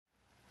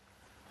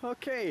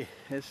Okay,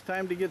 it's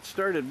time to get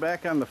started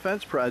back on the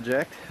fence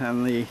project.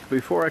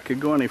 Before I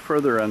could go any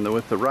further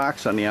with the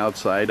rocks on the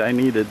outside, I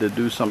needed to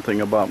do something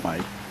about my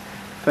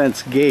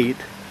fence gate.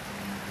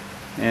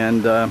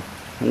 And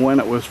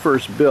when it was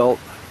first built,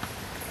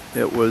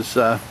 it was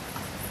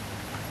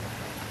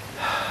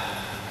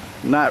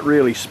not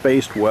really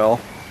spaced well.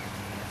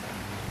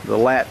 The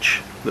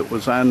latch that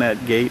was on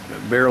that gate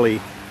barely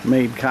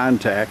made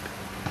contact.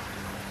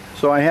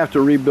 So I have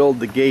to rebuild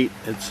the gate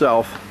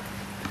itself.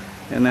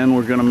 And then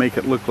we're going to make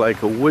it look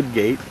like a wood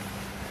gate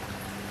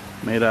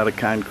made out of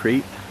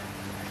concrete.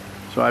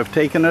 So I've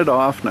taken it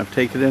off and I've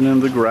taken it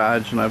into the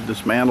garage and I've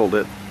dismantled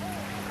it.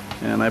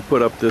 And I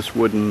put up this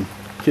wooden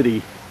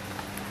kitty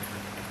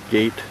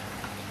gate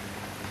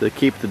to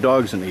keep the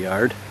dogs in the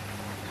yard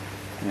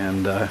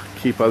and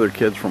keep other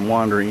kids from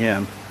wandering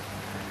in.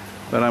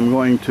 But I'm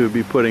going to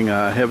be putting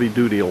a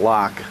heavy-duty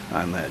lock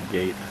on that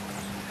gate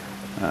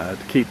to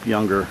keep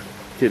younger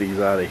kitties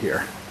out of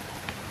here.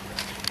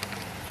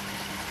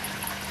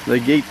 The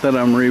gate that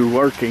I'm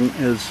reworking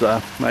is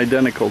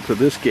identical to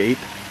this gate,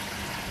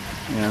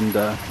 and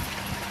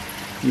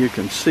you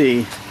can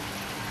see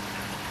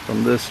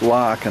from this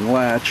lock and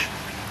latch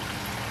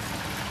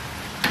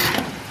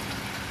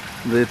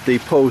that the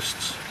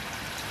posts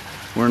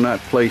were not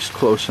placed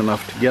close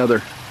enough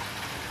together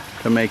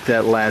to make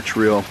that latch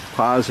real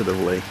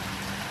positively.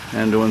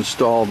 And to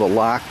install the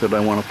lock that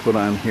I want to put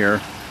on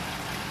here,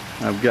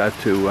 I've got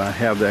to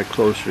have that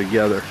closer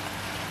together.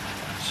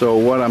 So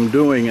what I'm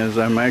doing is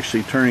I'm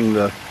actually turning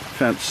the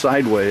fence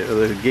sideways,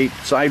 the gate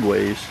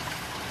sideways,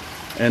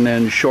 and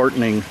then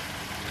shortening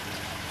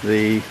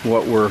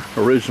what were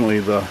originally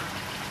the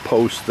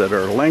posts that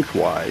are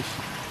lengthwise,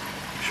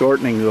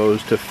 shortening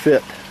those to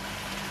fit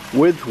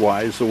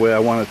widthwise the way I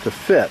want it to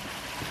fit.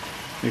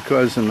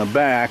 Because in the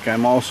back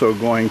I'm also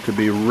going to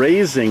be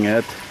raising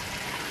it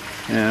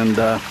and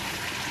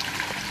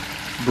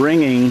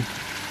bringing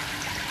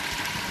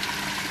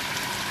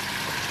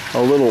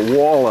a little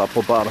wall up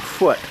about 1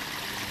 foot,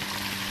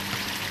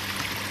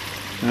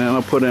 and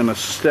I'll put in a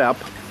step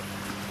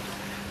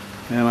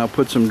and I'll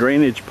put some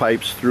drainage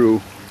pipes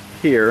through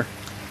here,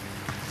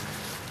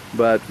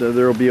 but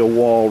there will be a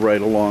wall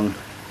right along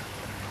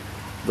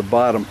the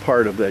bottom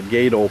part of that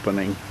gate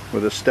opening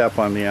with a step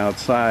on the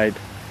outside.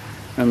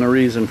 And the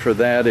reason for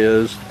that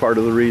is, part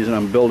of the reason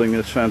I'm building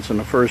this fence in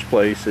the first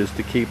place is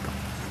to keep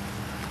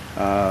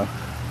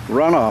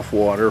runoff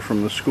water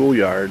from the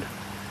schoolyard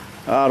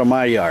out of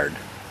my yard,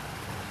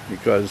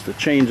 because the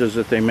changes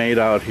that they made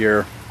out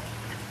here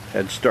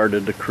had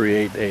started to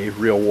create a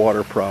real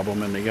water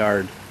problem in the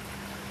yard.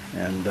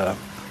 And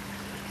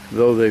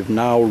though they've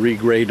now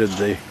regraded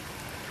the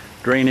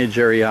drainage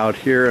area out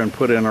here and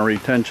put in a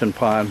retention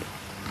pond,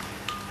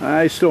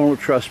 I still don't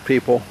trust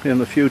people in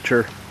the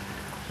future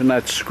to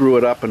not screw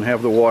it up and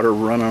have the water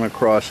running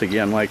across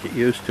again like it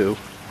used to,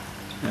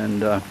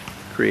 and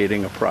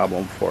creating a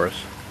problem for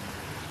us.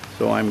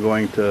 So I'm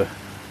going to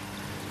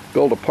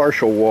build a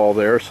partial wall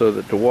there so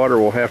that the water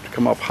will have to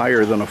come up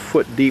higher than 1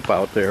 foot deep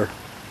out there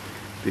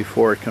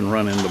before it can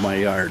run into my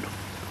yard.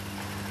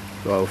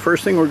 So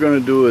first thing we're going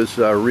to do is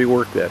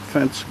rework that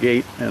fence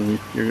gate, and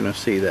you're going to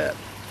see that.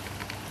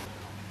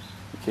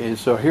 Okay,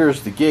 so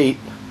here's the gate.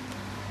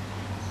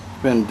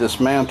 It's been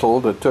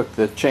dismantled. I took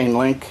the chain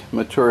link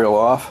material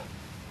off,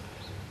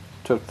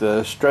 took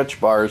the stretch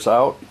bars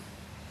out,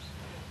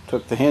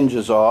 took the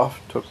hinges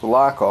off, took the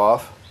lock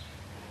off,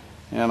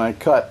 and I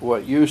cut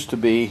what used to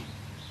be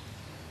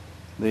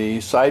the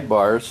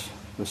sidebars,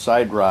 the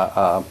side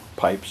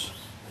pipes.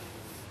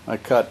 I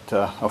cut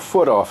 1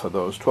 foot off of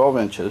those, 12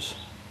 inches,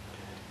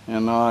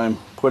 and now I'm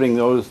putting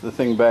the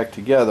thing back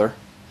together.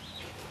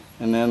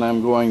 And then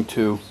I'm going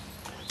to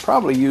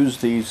probably use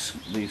these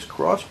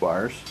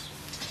crossbars.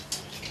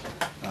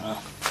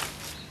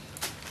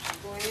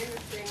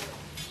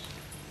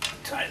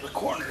 Tie the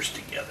corners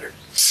together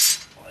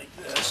like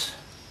this.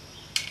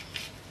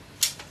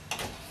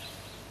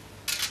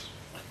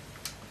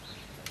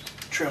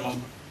 Trim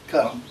them.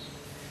 Cut them,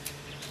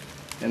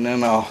 and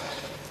then I'll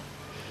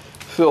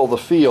fill the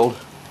field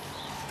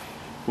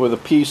with a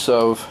piece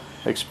of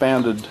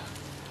expanded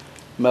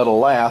metal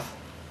lath,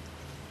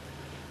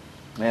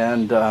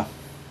 and then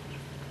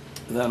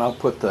I'll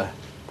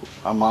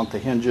mount the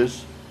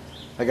hinges.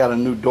 I got a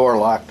new door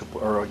lock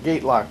or a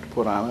gate lock to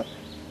put on it.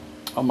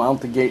 I'll mount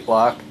the gate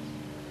lock,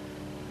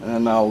 and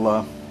then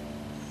I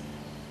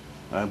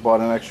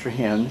bought an extra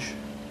hinge,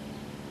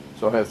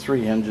 so I have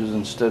 3 hinges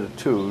instead of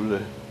 2 to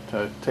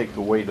take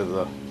the weight of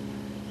the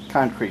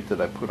concrete that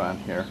I put on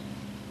here.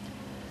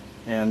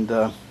 And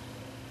then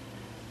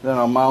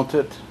I'll mount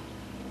it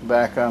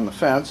back on the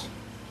fence,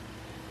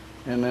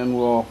 and then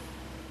we'll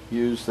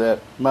use that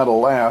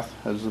metal lath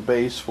as the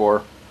base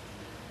for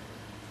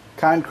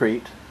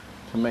concrete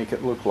to make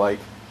it look like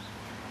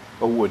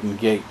a wooden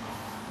gate.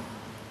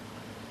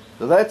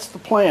 So that's the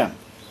plan.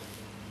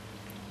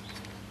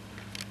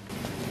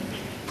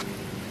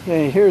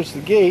 Okay, here's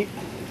the gate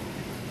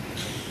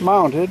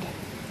mounted.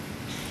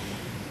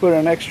 Put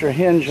an extra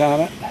hinge on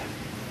it.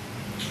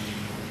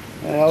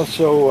 I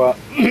also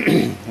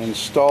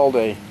installed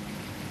a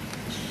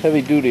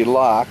heavy-duty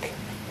lock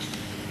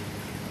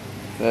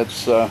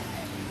that's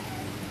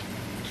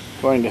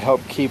going to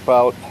help keep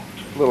out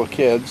little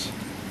kids,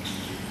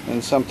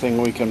 and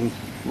something we can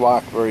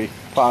lock very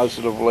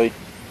positively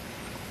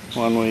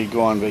when we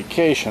go on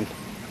vacation.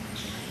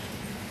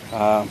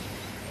 As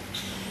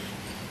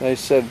I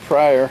said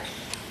prior,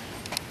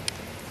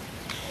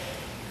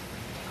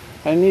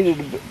 I needed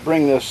to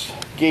bring this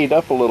gate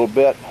up a little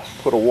bit,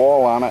 put a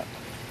wall on it,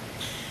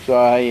 so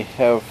I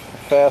have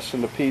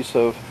fastened a piece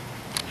of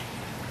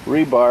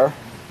rebar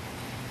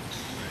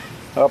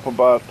up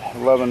about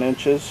 11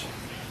 inches.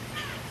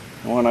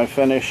 And when I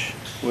finish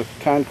with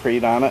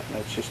concrete on it,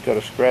 it's just got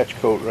a scratch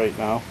coat right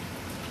now,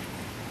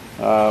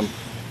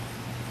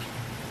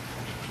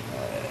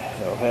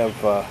 it'll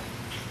have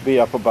be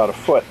up about a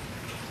foot.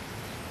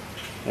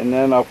 And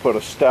then I'll put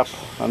a step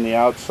on the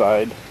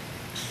outside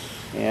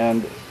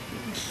and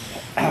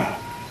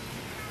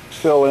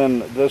fill in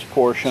this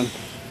portion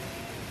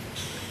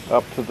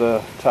up to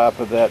the top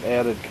of that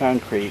added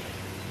concrete.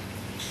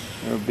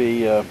 There'll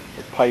be a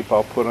pipe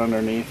I'll put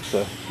underneath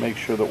to make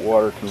sure that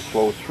water can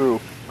flow through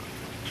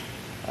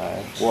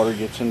if water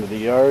gets into the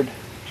yard.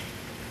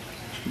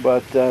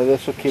 But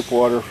this will keep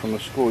water from the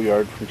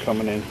schoolyard from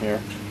coming in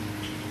here.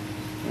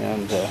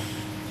 And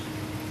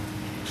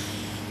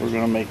we're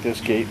going to make this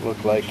gate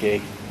look like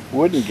a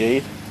wooden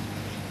gate,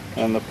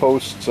 and the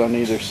posts on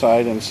either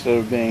side, instead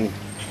of being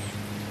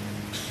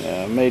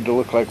made to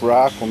look like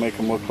rock, we'll make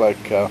them look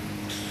like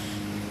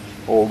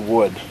old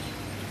wood.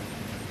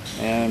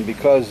 And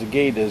because the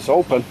gate is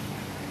open,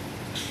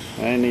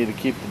 I need to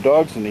keep the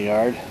dogs in the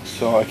yard,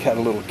 so I got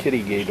a little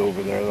kitty gate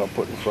over there that I'll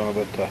put in front of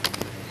it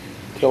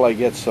until I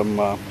get some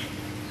at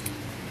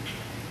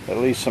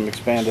least some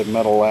expanded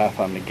metal lath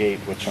on the gate,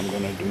 which I'm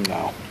going to do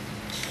now.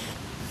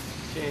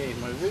 Okay,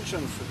 my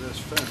vision for this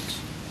fence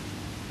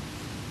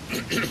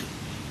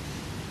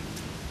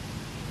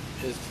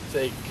is to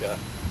take the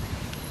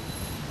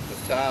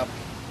top,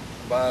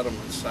 bottom,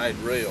 and side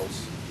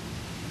rails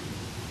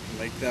and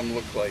make them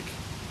look like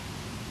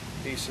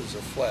pieces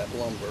of flat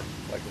lumber,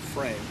 like a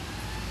frame.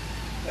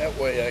 That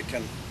way I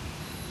can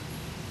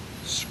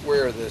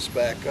square this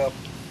back up,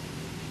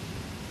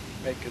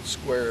 make it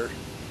square,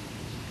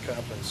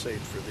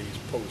 compensate for these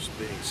posts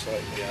being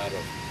slightly out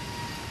of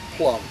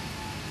plumb,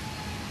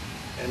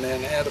 and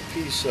then add a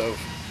piece of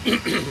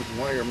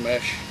wire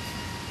mesh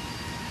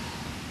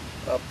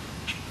up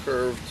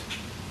curved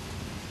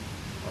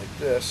like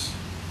this,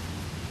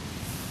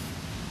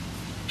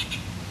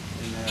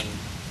 and then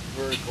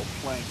vertical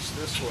planks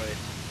this way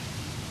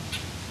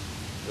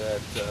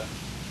that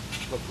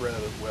look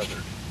rather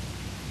weathered,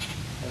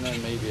 and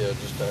then maybe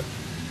just a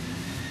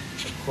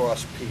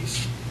cross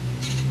piece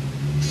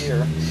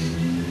here,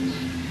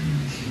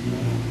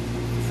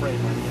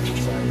 frame on the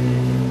inside,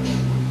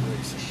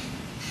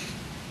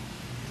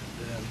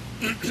 then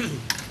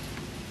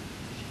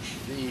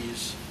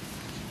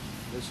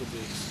this will be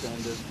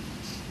extended,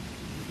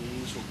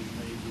 these will be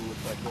made to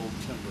look like old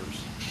timbers.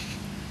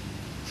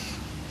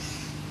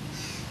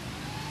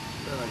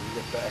 Then I can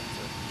get back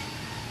to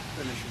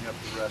finishing up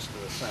the rest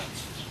of the fence.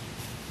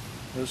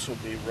 This will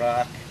be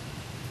rock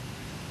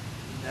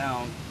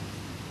down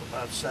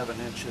about 7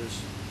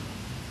 inches,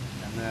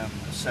 and then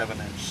a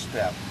 7-inch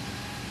step.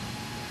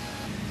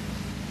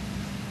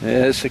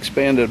 This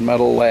expanded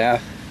metal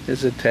lath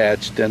is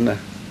attached in the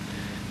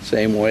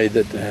same way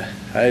that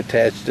I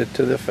attached it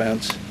to the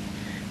fence.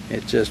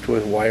 It's just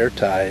with wire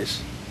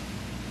ties.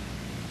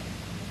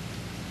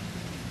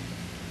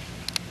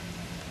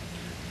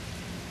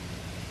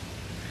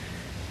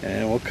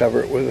 And we'll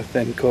cover it with a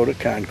thin coat of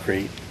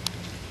concrete.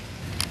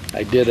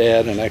 I did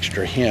add an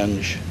extra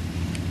hinge,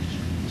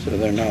 so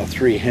there are now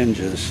 3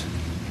 hinges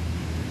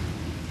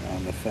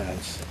on the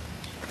fence.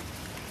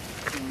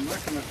 I'm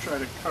not going to try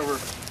to cover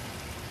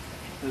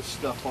this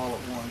stuff all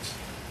at once,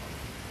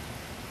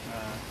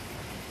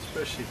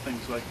 especially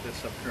things like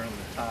this up here on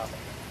the top.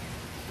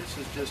 This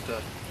is just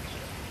a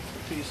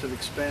piece of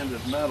expanded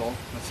metal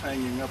that's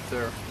hanging up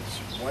there. It's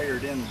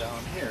wired in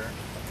down here,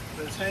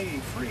 but it's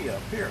hanging free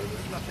up here.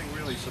 There's nothing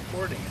really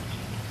supporting it.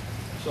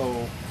 So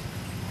you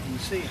can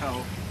see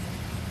how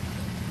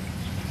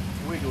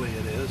wiggly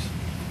it is.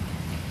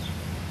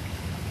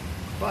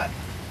 But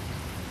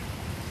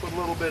put a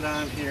little bit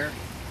on here.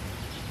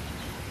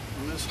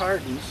 When this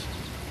hardens,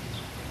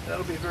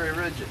 that'll be very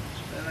rigid.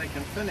 Then I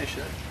can finish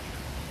it,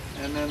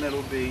 and then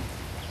it'll be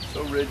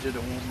so rigid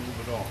it won't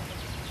move at all.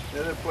 The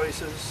other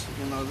places,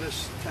 you know,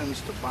 this tends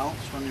to bounce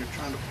when you're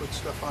trying to put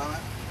stuff on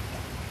it,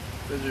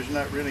 because there's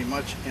not really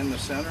much in the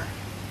center.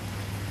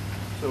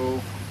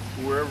 So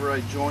wherever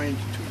I joined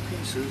 2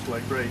 pieces,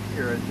 like right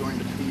here, I joined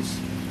a piece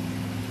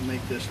to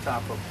make this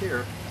top up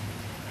here.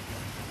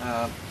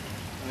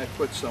 I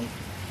put some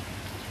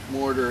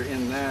mortar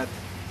in that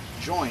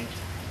joint,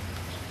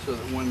 so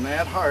that when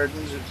that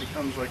hardens, it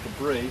becomes like a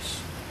brace,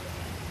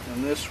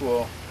 and this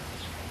will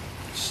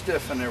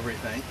stiffen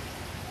everything.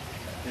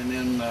 And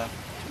then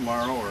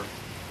tomorrow, or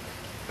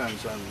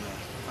depends on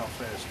how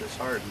fast this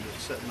hardens,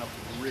 it's setting up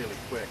really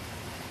quick.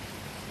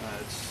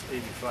 It's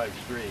 85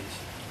 degrees.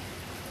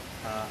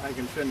 I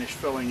can finish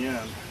filling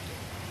in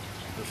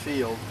the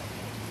field,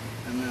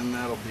 and then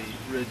that'll be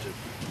rigid.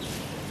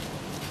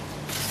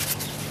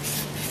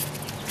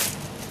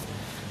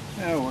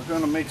 Now we're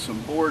going to make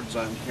some boards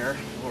on here.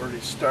 Already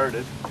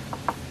started.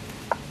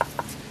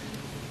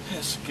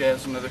 This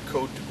has another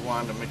coat to go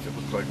on to make it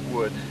look like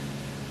wood.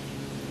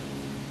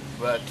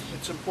 But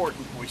it's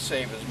important we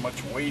save as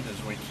much weight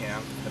as we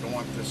can. I don't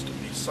want this to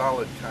be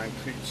solid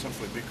concrete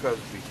simply because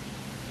we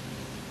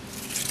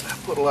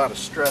put a lot of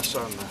stress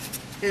on the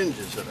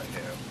hinges that I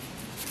have.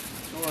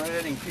 So we're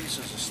adding pieces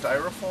of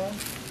styrofoam,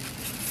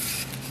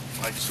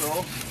 like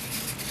so.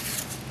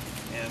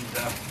 And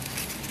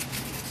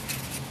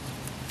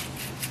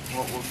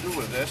what we'll do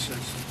with this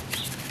is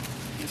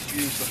just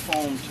use the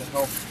foam to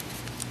help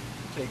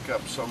take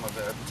up some of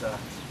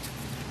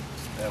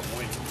that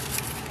weight.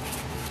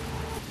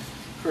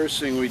 First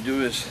thing we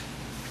do is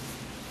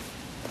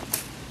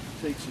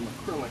take some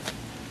acrylic.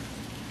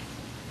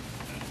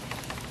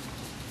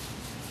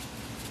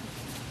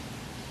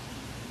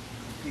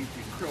 Keep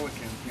the acrylic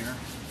in here.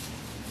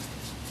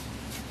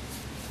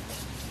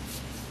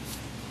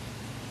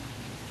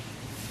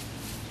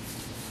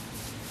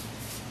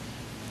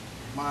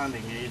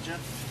 Bonding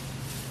agent.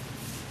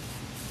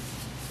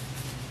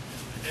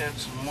 Add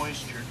some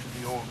moisture to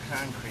the old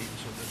concrete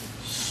so that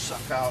it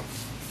suck out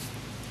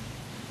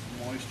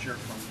moisture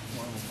from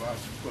what I'm about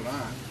to put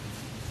on.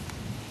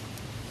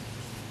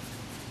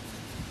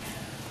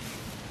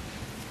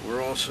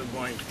 We're also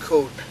going to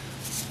coat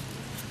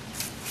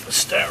the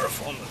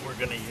styrofoam that we're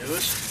going to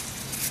use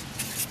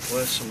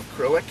with some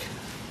acrylic.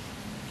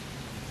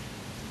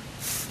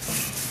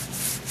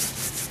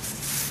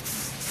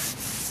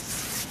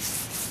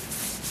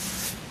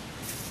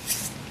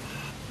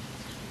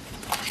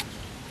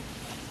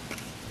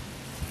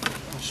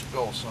 I'll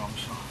spill some,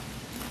 so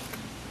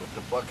put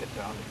the bucket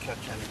down to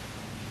catch any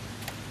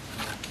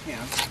I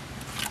can.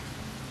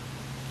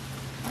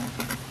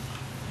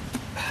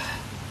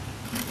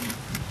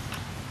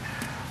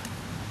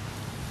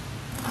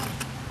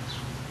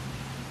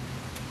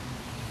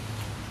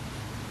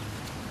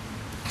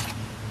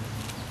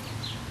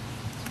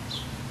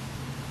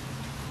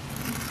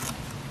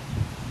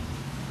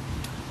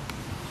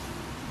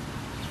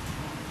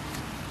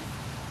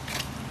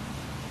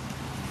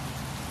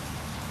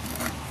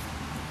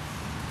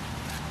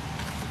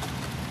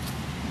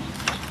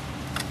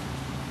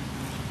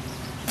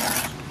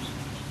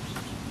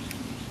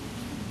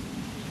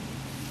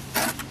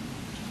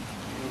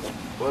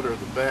 Butter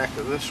the back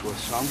of this with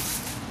some.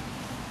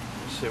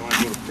 Let's see, when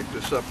I go to pick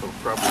this up, it'll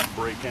probably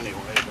break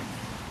anyway, but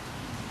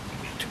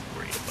I'm not too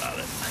worried about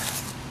it.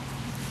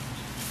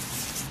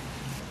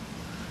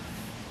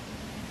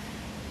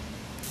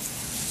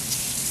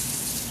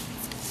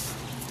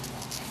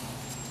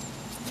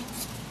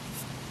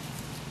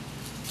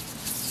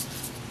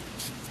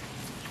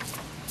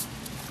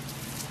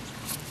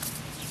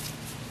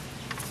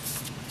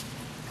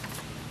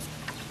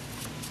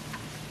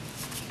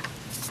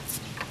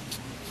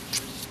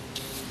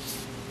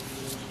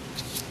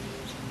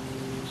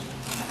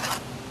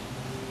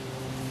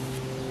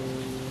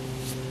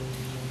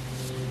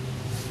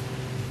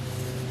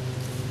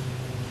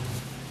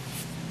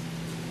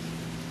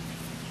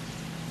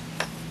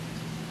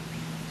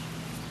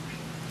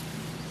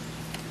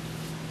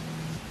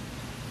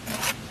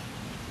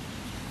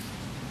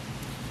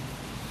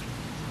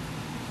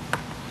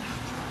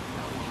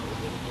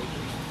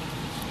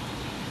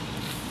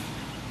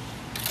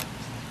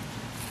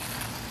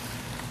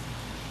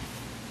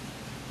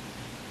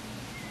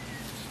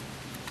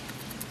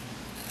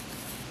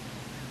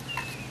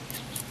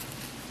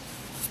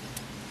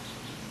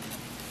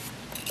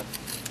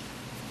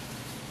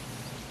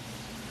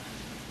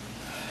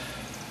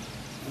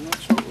 And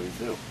that's what we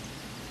do.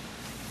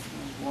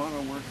 I want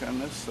to work on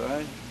this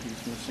side.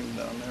 He's missing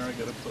down there. I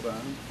got to put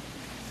on.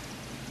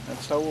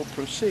 That's how we'll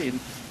proceed.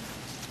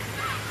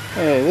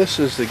 Hey, this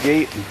is the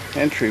gate and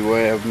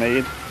entryway I've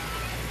made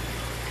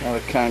out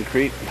of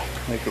concrete.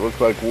 Make it look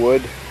like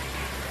wood.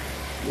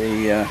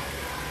 The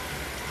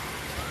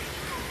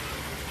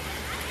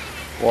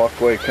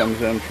walkway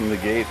comes in from the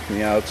gate from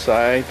the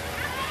outside.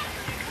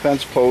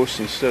 Fence posts,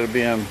 instead of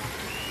being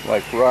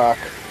like rock,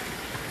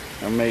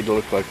 are made to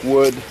look like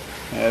wood,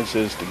 as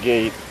is the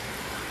gate.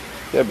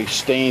 Gotta be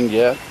stained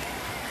yet.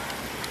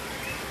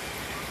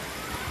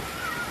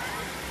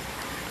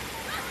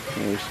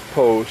 There's the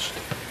post.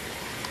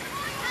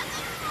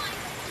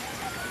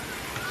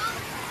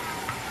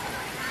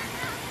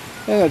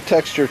 And the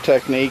texture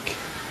technique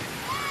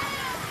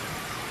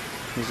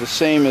is the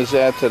same as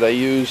that I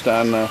used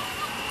on the,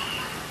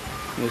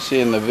 you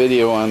see in the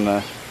video, on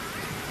the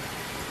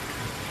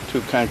 2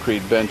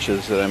 concrete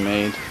benches that I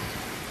made.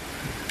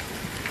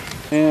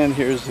 And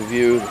here's the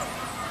view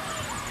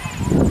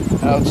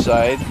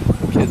outside.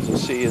 The kids will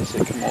see as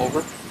they come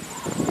over.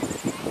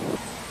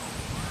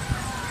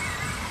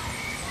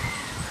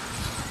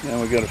 And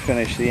we're going to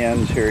finish the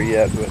ends here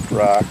yet with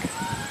rock.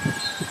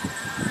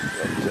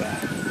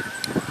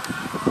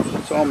 But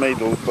it's all made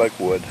to look like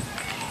wood.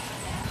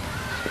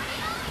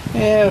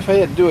 And if I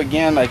had to do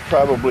again, I'd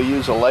probably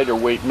use a lighter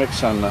weight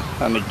mix on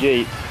the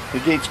gate. The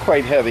gate's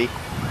quite heavy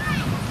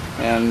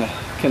and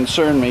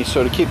concerned me,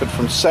 so to keep it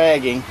from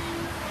sagging,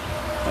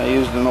 I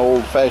used an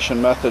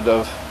old-fashioned method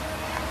of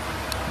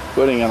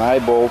putting an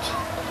eye bolt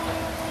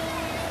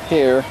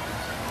here,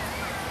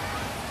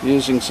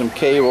 using some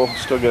cable,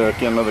 still got to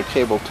get another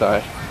cable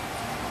tie,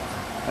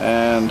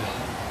 and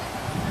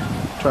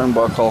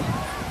turnbuckle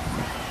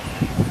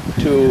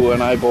to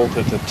an eye bolt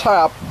at the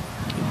top.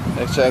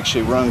 It's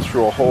actually run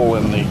through a hole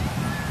in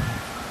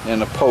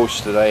the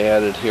post that I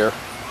added here.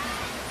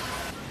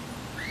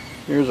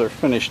 Here's our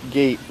finished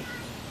gate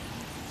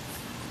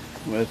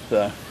with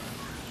the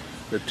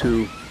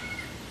two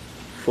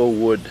faux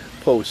wood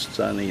posts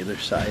on either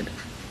side.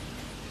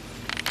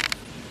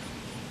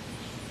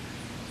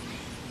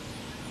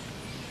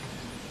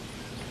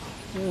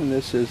 And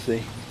this is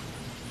the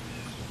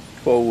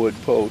faux wood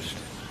post.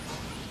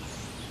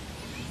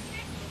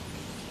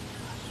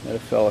 Had a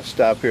fella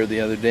stop here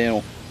the other day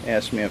and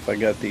asked me if I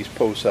got these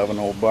posts out of an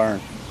old barn.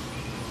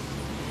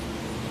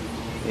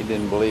 He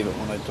didn't believe it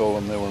when I told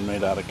him they were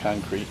made out of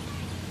concrete.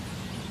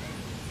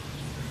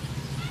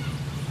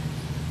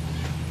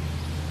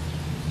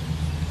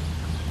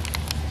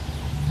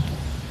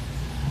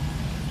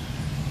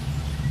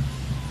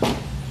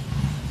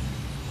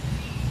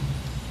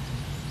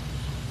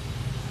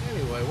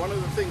 Anyway, one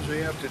of the things we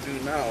have to do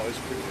now is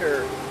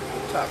prepare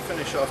the top,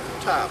 finish off the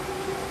top.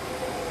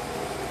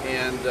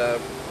 And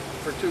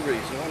for two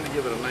reasons. One, to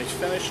give it a nice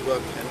finished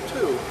look, and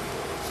two,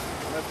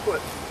 I'm going to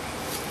put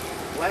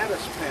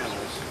lattice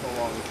panels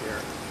along here.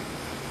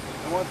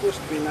 I want this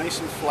to be nice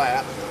and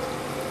flat,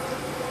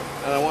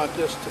 and I want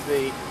this to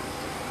be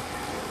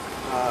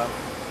not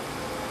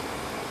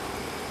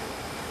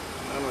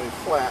only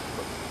flat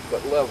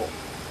but level,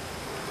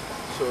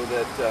 so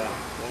that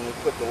when we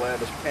put the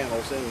lattice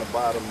panels in, the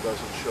bottom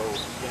doesn't show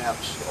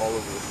gaps all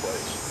over the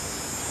place.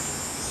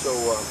 So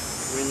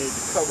we need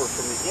to cover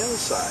from the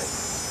inside.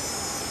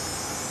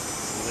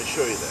 Let me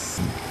show you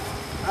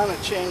that. On a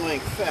chain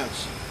link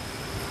fence,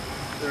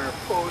 there are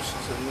posts,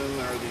 and then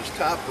there are these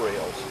top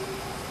rails.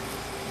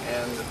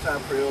 And the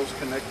top rails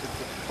connected to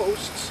the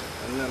posts,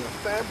 and then the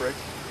fabric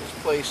is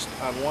placed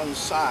on one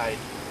side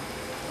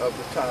of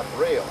the top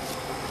rail.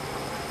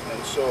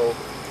 And so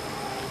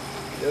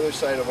the other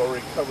side I've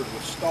already covered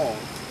with stone,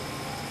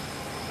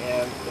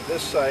 and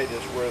this side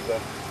is where the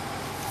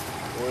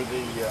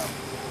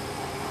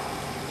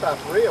top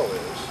rail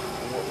is.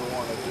 And what we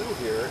want to do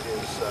here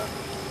is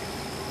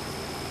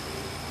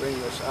bring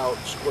this out,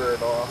 square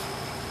it off,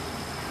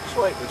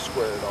 slightly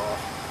square it off,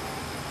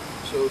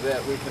 so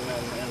that we can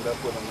then end up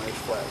with a nice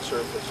flat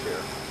surface here.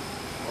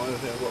 One of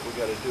the things what we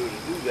got to do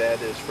that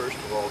is, first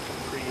of all, to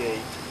create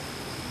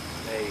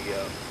a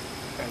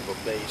kind of a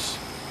base,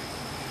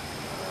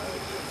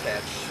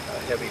 attach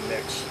a heavy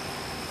mix,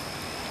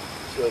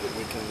 so that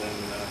we can then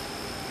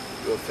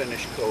do a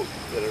finish coat,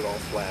 get it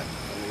all flat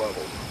and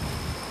level.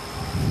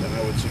 And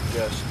I would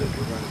suggest that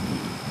we're going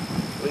to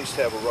at least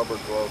have a rubber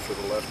glove for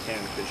the left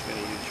hand, because you're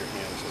going to use your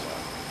hands a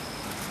lot.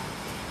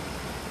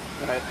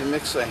 Alright, the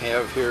mix I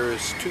have here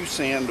is 2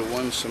 sand to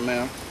 1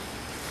 cement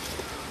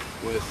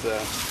with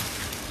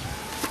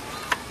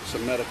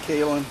some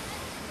metakaolin,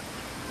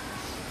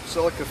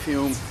 silica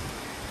fume,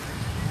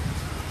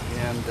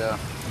 and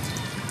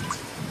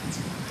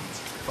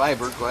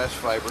fiber, glass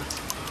fiber,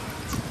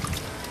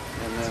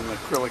 and then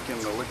acrylic in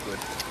the liquid.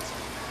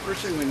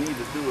 First thing we need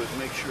to do is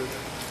make sure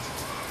that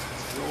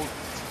the old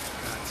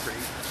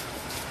concrete,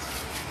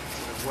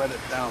 wet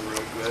it down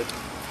real good,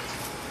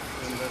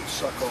 and then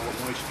suck all the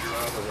moisture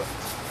out of the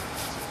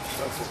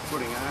stuff we're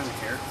putting on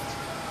here.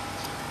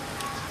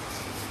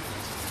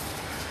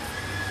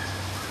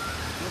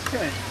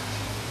 Okay.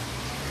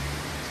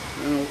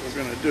 Now what we're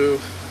going to do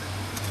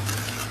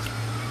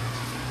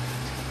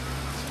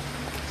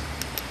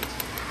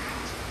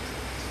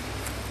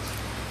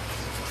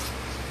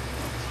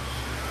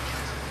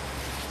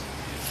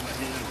use my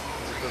hand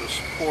for a bit of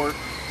support.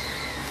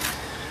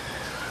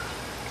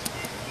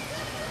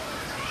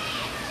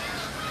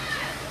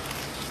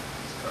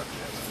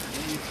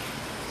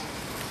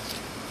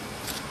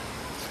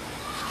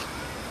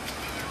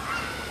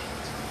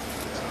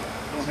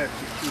 Don't have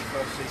to be too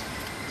fussy.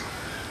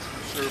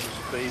 Serve as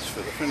a base for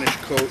the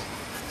finished coat.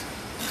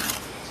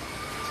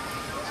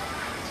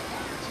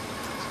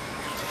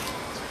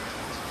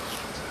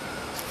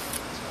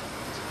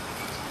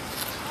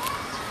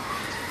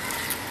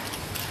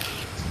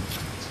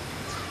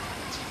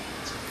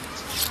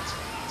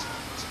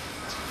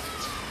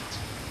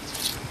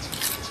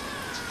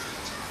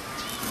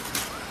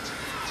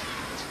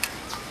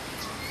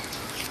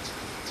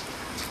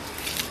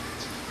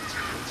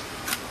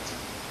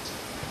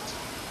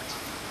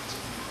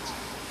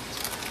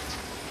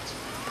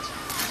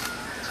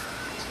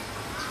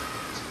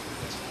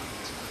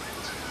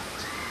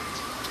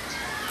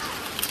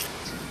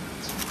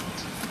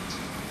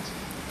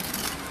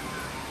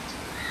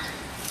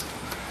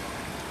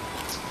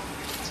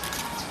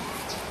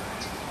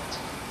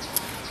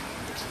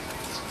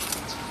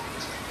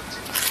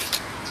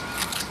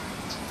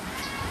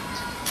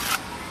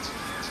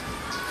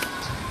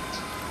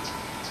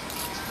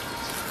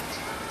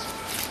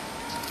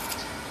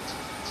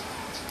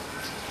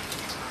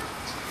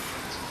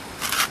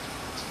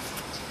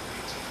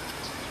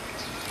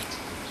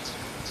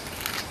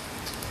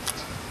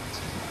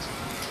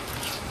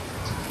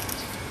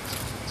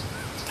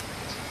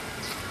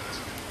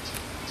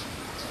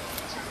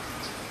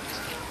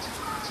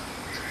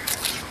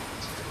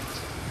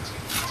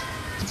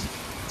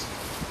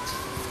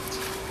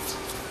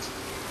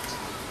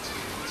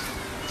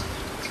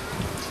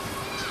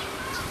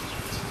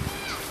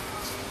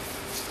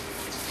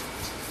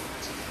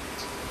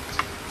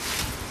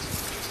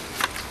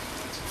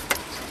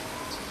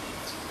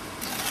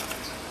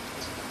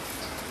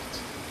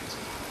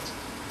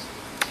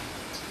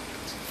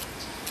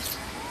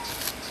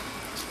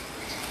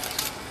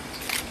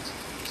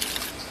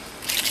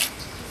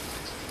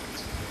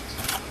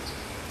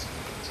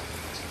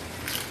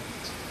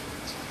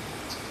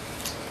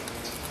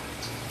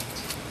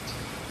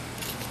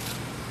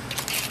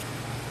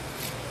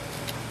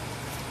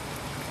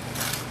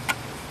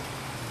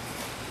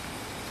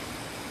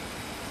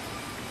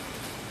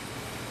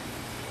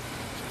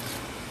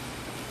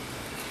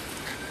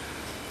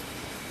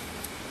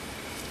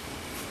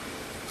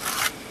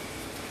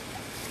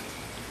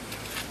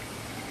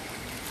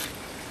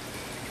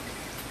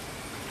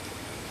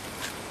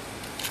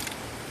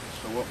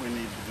 So what we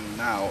need to do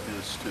now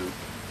is to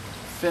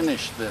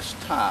finish this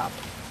top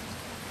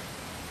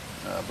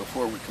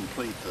before we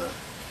complete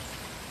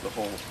the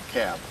whole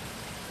cap.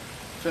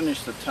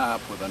 Finish the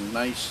top with a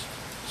nice,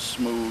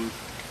 smooth,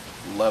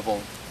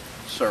 level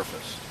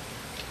surface.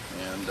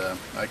 And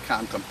I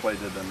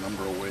contemplated a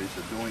number of ways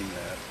of doing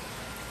that,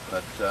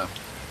 but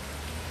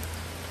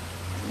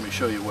let me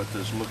show you what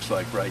this looks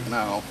like right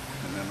now,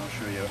 and then I'll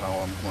show you how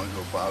I'm going to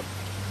go about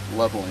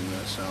leveling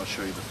this, and I'll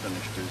show you the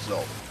finished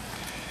result.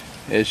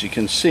 As you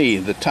can see,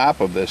 the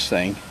top of this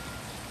thing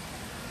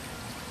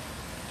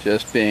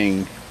just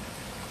being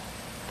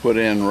put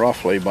in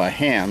roughly by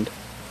hand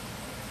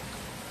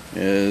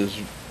is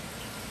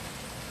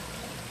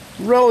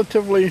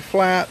relatively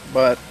flat,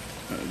 but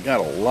got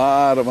a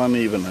lot of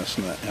unevenness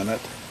in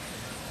it,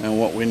 and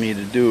what we need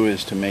to do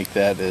is to make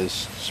that as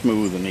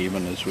smooth and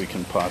even as we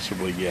can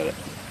possibly get it.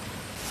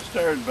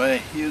 Started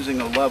by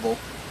using a level,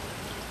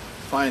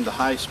 find the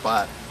high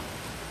spot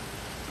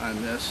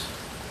on this,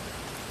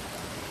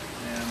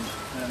 and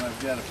then I've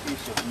got a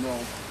piece of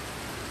milled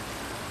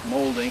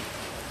molding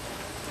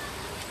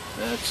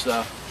that's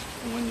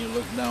when you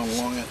look down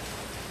along it,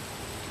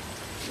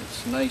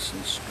 it's nice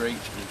and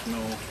straight. There's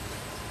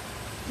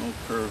no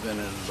curve in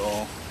it at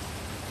all.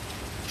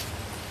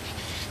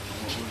 And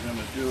what we're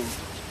going to do,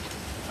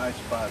 the high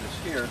spot is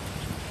here.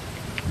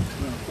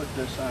 We're going to put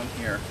this on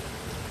here.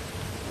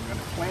 We're going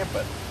to clamp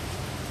it,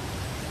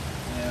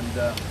 and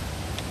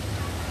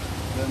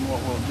then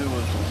what we'll do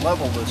is we'll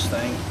level this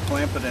thing,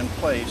 clamp it in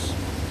place,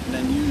 and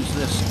then use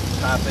this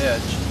top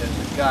edge as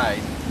a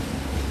guide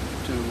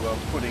to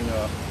putting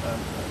a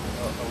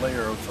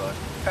layer of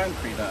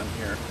concrete on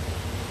here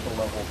to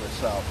level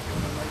this out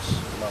with a nice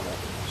level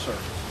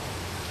surface.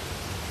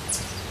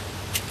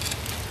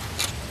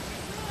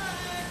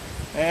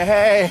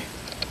 Hey,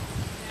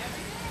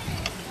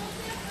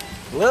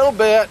 a little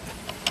bit,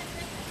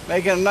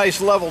 making a nice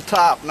level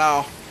top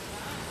now.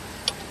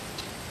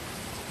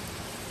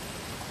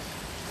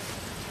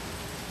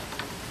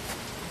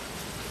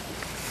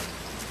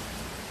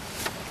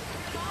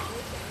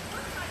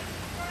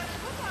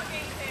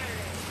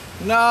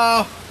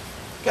 No,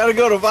 gotta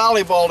go to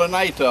volleyball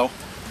tonight though.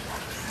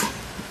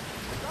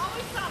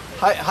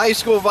 High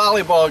school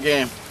volleyball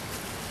game.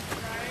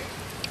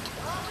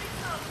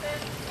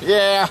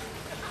 Yeah.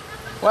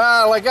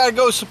 Well, I gotta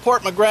go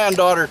support my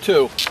granddaughter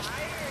too.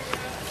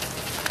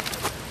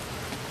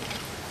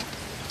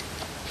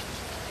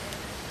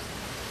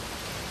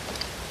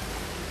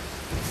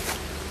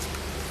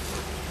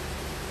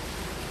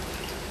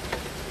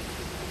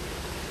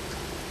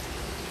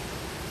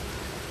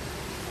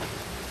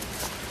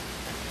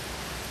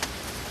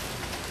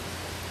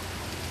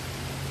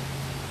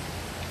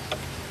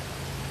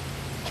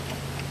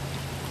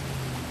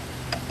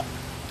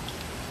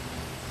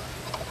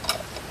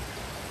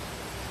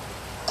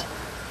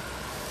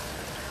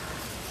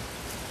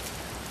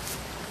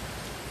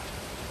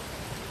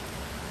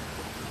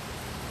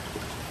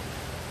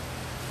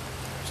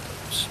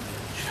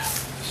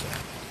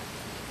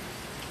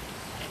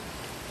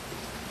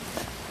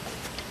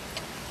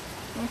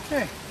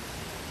 Okay,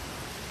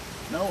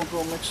 now we'll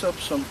go mix up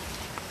some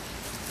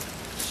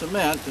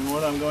cement, and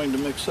what I'm going to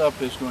mix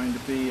up is going to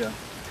be a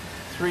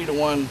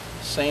 3-to-1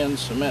 sand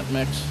cement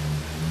mix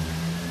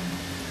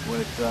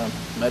with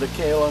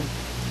metakaolin,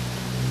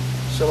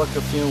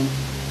 silica fume,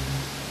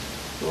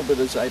 a little bit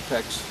of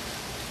Zypex,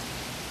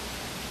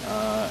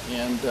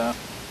 and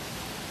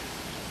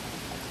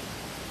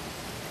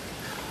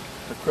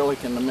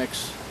acrylic in the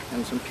mix,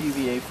 and some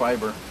PVA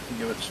fiber to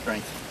give it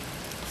strength.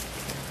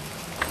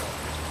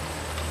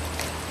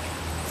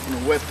 I'm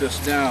going to wet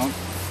this down.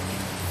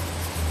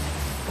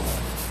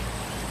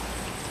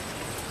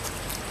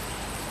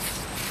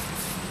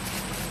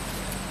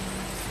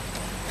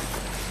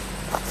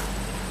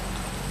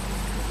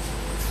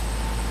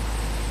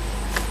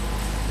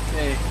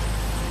 Okay,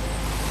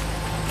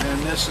 and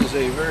this is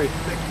a very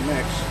thick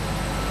mix.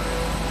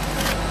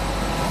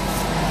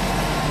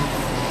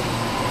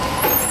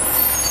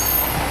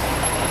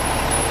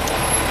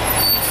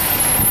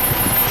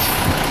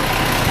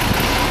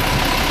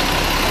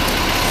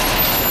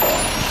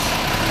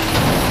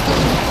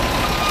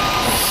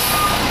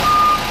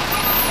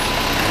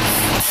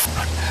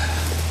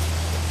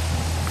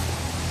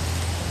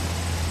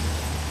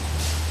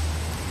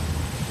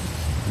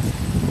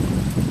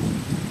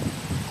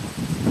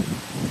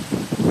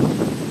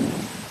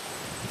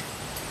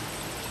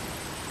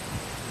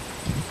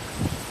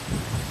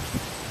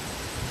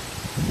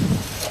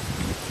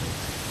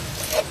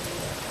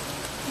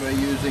 By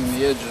using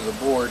the edge of the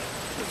board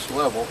that's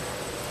level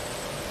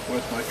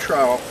with my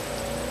trowel.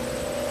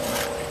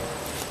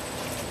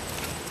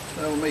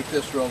 That will make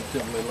this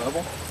relatively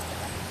level.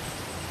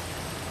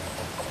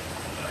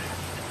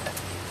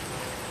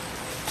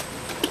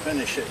 To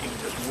finish it, you can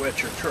just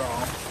wet your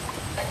trowel.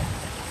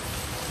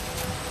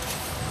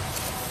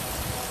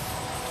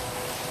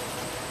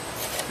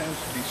 It tends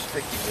to be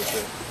sticky with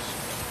the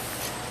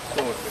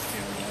silica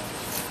fume.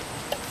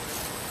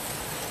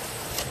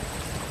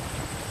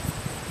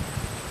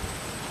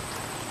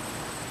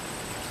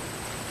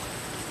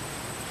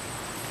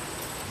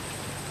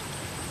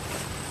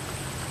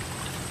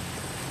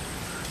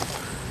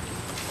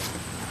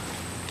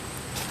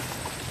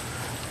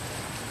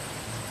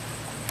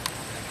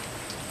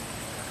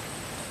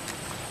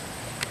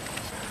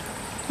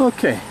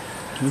 Okay,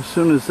 as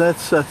soon as that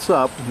sets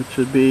up, it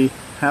should be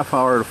half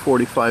hour to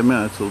 45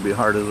 minutes, it'll be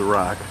hard as a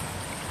rock.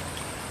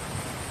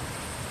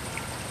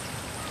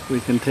 We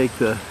can take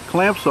the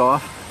clamps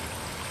off,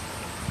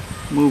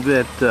 move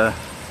that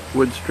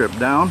wood strip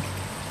down,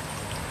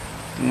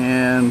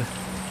 and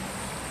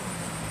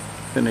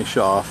finish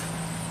off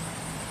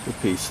the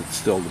piece that's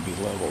still to be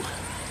leveled.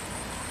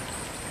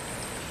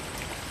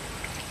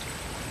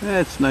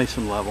 It's nice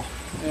and level.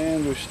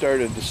 And we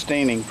started the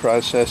staining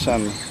process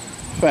on the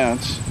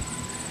fence.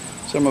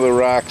 Some of the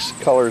rocks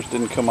colors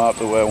didn't come out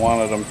the way I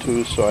wanted them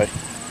to, so I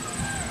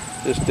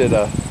just did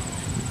a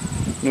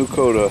new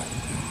coat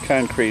of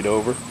concrete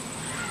over,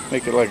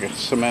 make it like a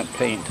cement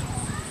paint,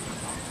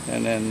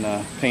 and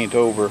then paint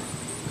over,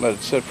 let it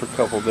sit for a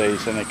couple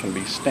days, and it can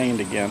be stained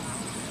again.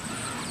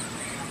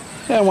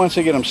 And once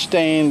I get them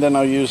stained, then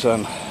I'll use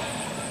a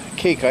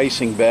cake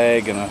icing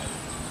bag and a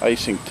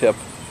icing tip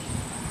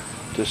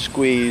to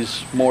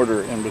squeeze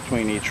mortar in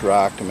between each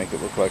rock to make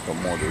it look like a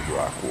mortared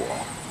rock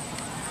wall.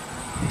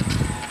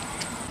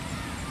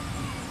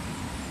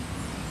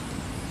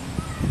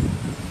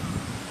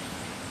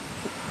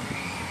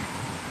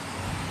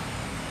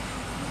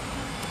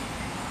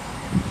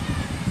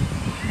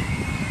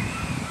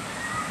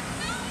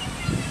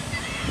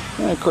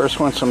 And of course,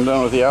 once I'm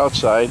done with the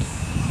outside,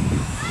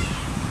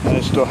 I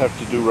still have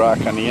to do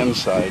rock on the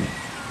inside.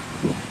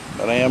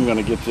 But I am going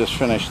to get this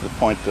finished to the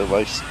point that at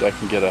least I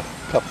can get a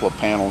couple of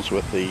panels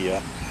with the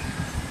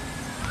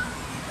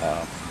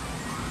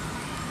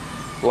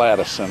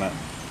lattice in it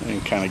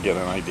and kind of get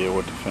an idea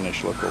what the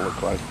finished look will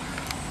look like.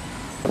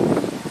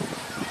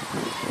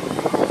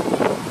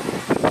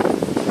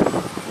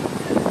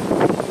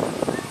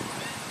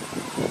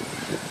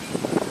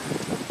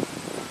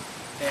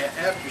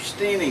 After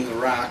staining the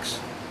rocks,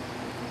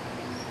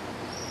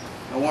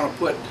 I want to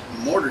put a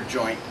mortar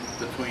joint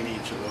between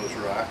each of those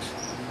rocks.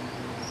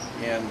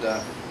 And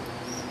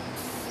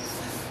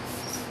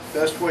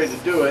best way to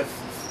do it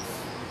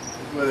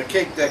is with a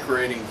cake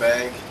decorating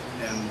bag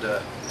and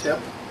tip.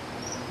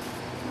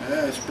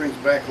 This brings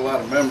back a lot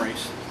of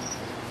memories.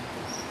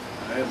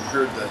 I hadn't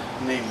heard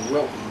the name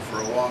Wilton for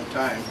a long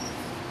time.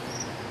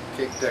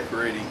 Cake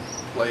decorating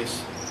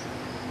place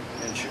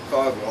in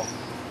Chicago.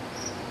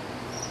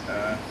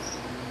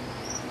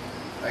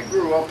 I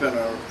grew up in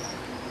a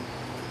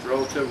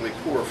relatively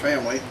poor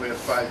family. We had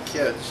 5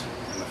 kids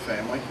in the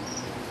family.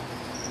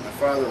 My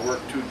father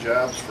worked 2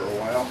 jobs for a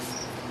while,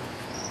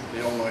 the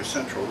Illinois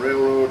Central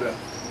Railroad and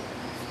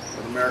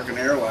with American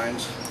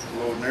Airlines,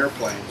 loading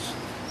airplanes.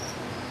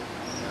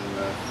 And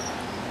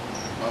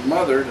my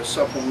mother, to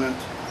supplement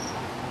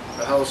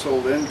the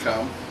household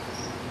income,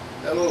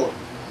 had a little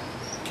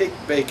cake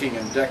baking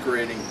and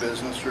decorating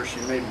business where she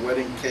made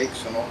wedding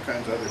cakes and all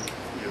kinds of other,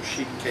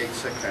 sheet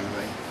cakes, that kind of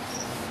thing.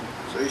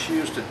 So she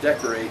used to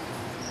decorate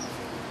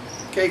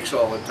cakes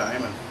all the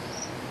time, and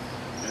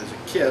as a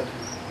kid,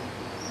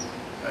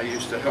 I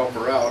used to help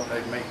her out.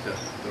 I'd make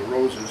the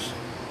roses,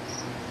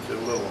 get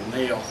a little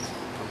nail,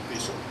 put a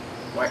piece of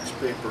wax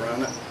paper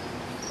on it,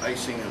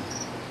 icing, and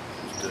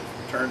used to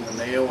turn the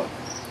nail and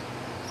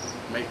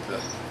make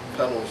the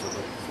petals of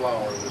the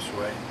flower this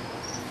way.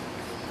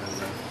 And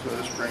so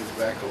this brings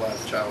back a lot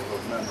of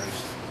childhood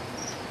memories.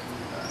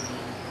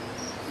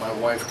 My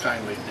wife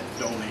kindly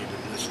donated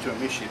this to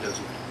me. She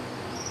doesn't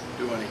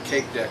do any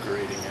cake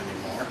decorating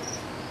anymore.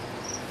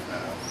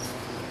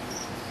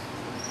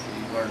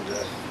 She learned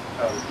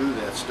how to do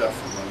that stuff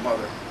from my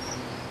mother.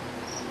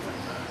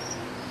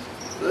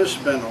 So this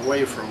has been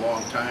away for a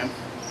long time,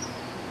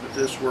 but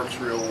this works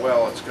real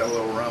well. It's got a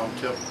little round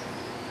tip.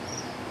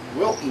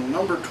 Wilton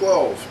number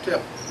 12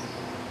 tip.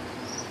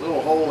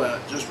 Little hole in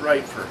it just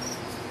right for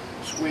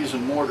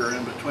squeezing mortar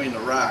in between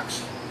the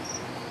rocks,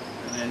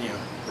 and then you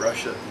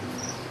brush it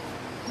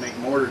and make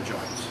mortar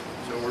joints.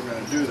 So we're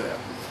going to do that.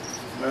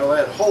 Well,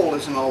 that hole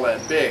isn't all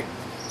that big.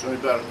 It's only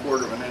about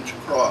 1/4 of an inch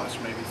across,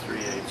 maybe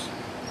 3/8,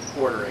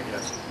 quarter, I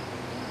guess.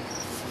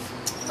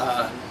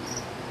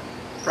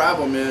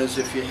 Problem is,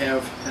 if you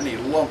have any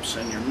lumps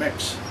in your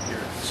mix, your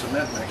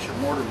cement mix, your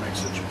mortar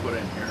mix that you put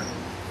in here,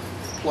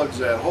 it plugs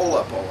that hole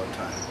up all the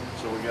time.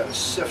 So we got to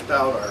sift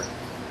out our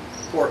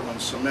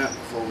Portland cement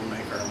before we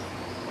make our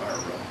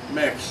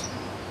mix.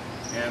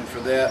 And for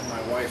that,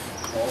 my wife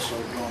also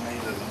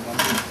donated a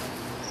number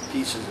of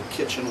pieces of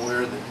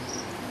kitchenware that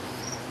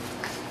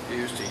we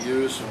used to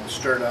use. And we'll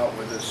start out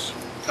with this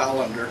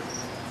colander.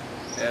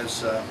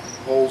 Has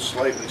holes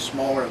slightly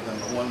smaller than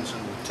the ones in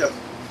the tip.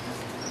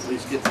 At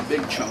least get the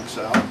big chunks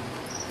out.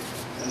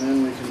 And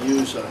then we can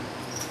use a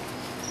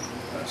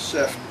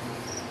sieve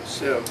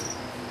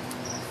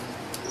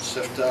to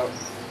sift out,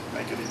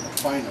 make it even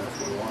finer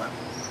if we want.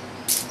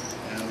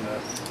 And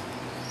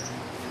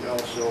we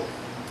also,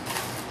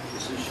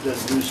 she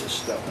doesn't use this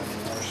stuff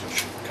anymore, so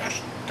she,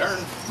 gosh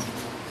darn,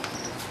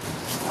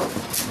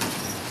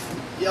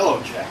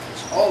 yellow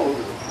jackets all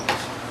over the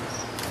place.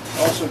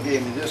 Also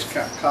gave me this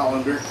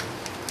colander.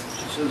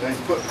 She says I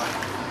can put my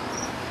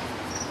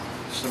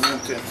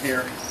cement in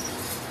here.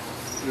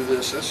 Do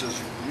this. This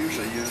is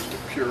usually used to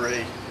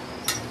puree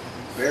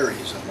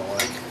berries and the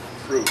like,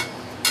 fruit.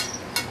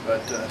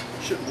 but it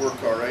should work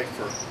all right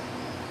for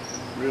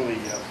really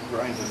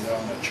grinding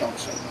down the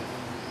chunks in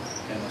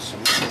the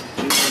cement.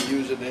 She doesn't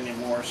use it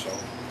anymore, so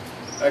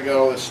I got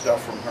all this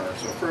stuff from her.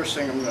 So first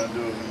thing I'm going to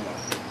do is I'm going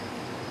to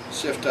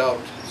sift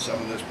out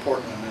some of this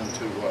Portland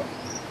into a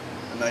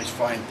nice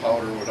fine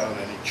powder without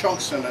any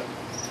chunks in it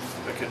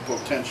that could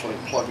potentially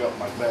plug up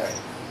my bag.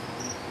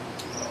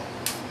 So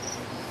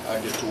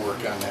I'll get to work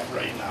on that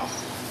right now.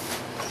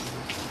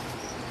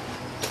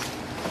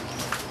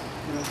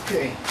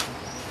 Okay.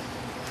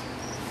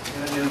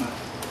 Got in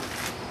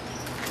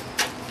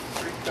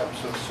 3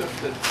 cups of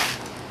sifted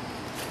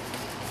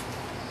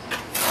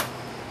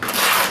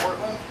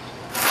Portland,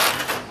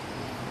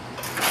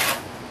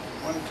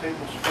 1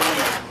 tablespoon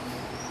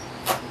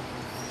of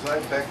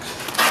Zypex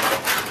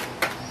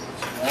with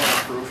some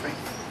waterproofing,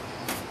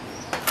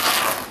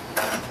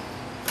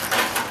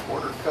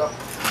 1/4 cup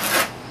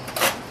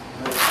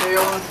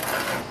Metakaolin,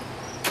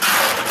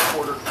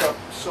 1/4 cup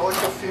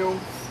silica fume,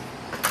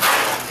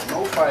 no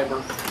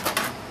fiber,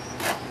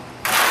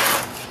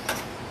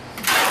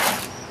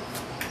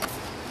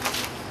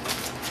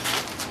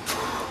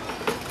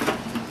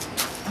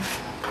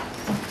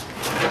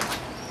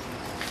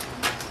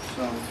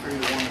 some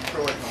 3-to-1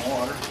 acrylic and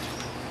water.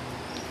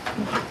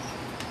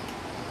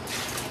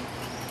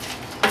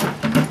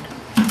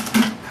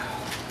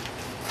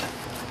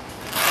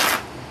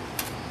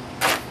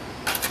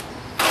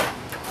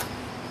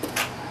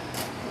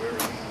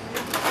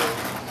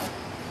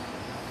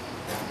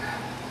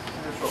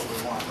 Here's what we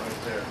want right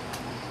there.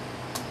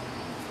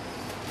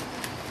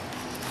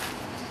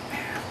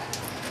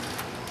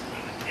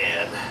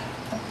 Add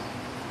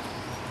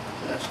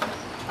just a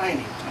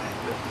tiny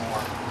bit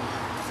more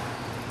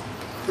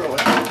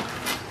acrylic.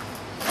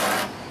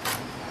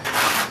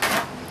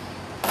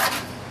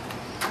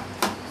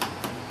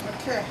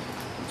 Okay,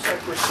 looks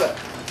like we're set.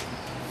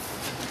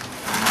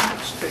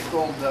 Let's take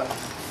old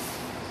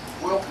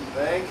welcome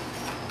bag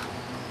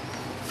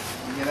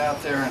and get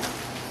out there and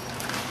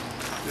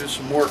do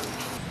some work.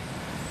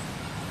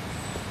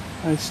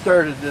 I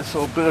started this a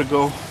little bit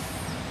ago,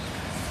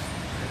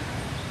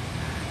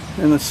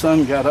 and the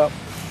sun got up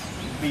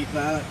beating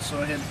on it,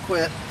 so I had to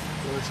quit.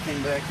 So this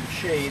came back in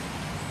shade.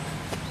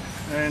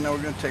 And now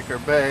we're going to take our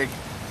bag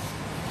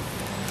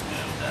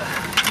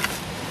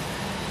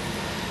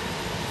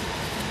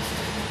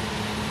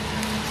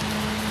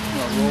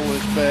and roll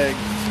this bag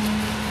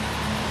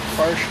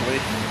partially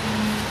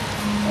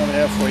about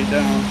halfway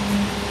down.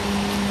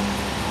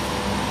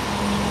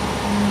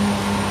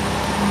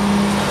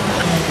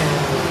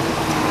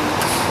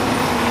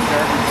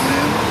 Garbage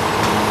in.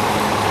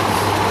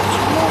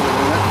 Some water in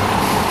it.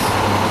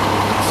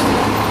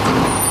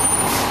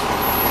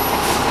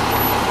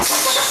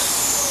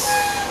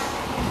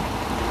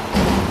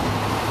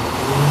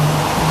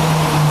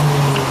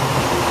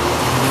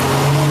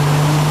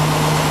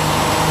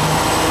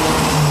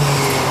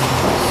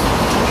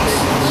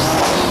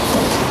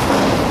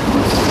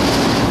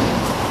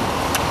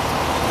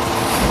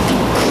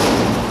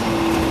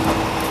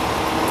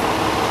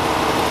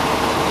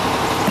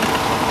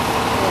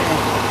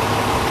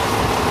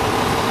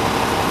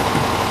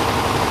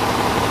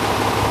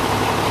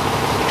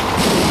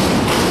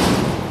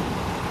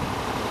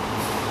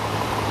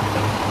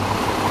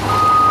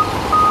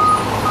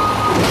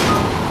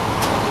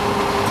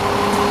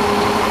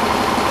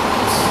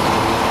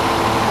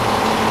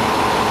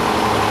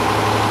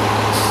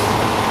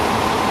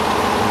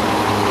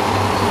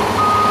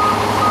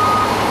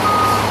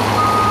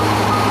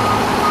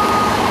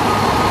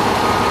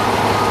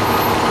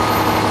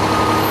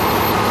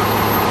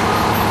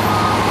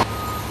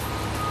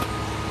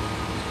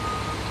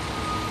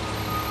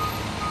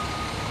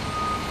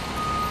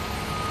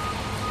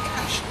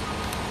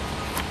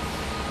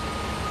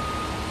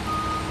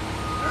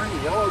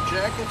 Yellow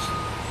jackets.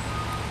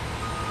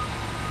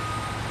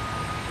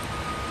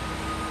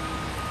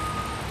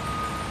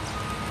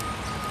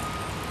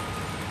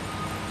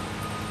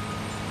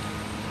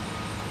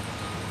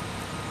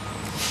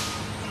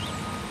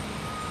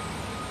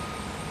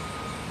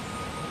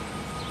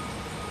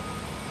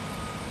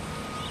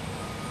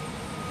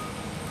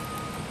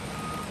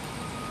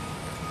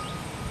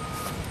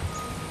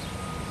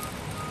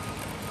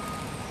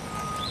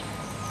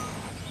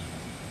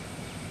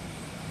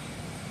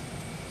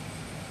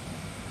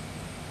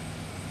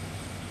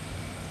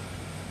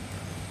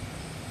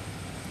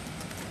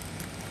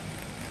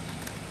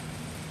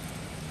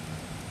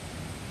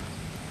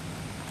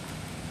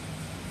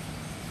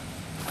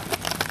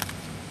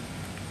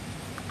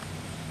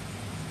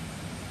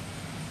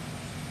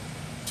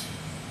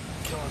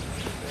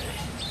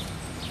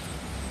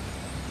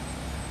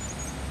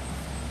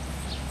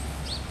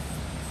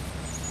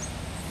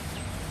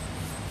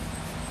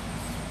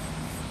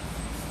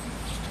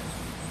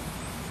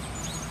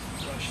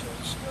 Brush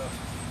that stuff.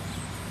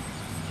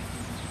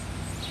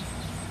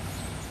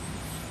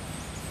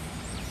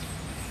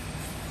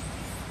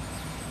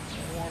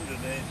 It's warm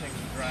today, things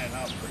are drying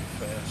out pretty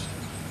fast.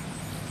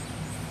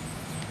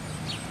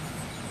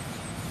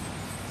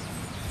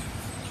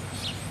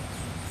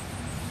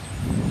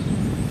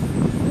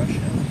 Brush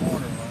in the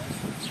water line.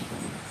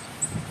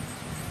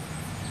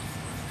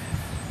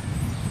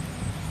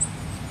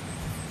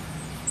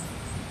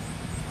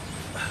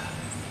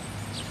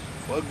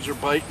 Bugs are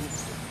biting.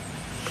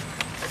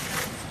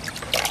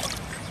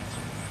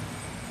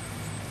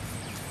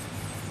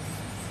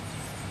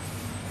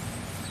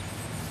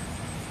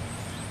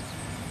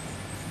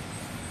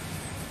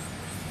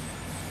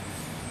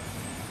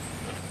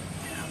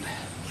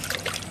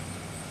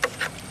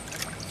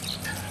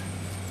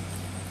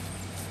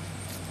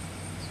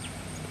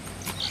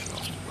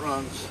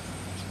 Runs.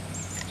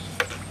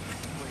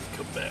 We can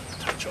come back and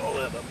touch all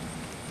that up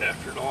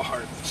after it all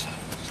hardens,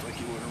 just like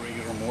you would a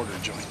regular mortar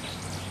joint.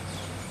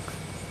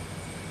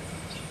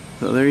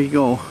 So there you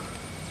go.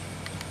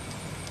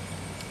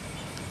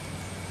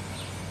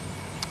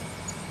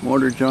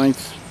 Mortar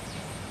joints,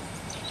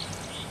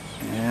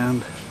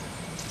 and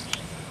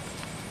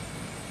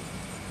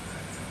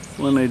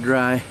when they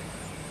dry,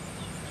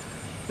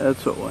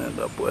 that's what we'll end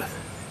up with.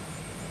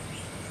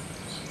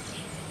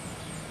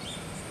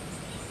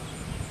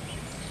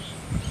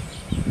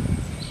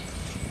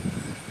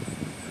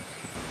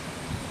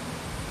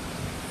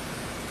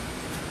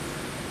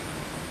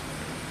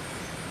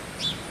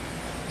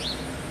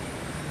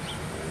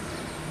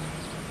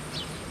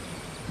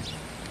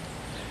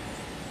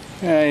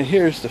 Alright,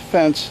 here's the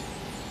fence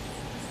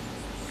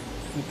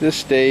at this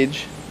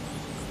stage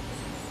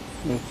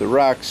with the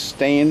rocks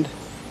stained,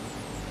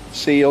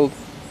 sealed,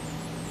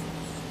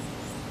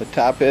 the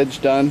top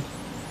edge done,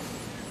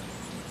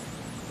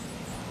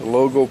 the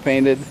logo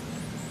painted,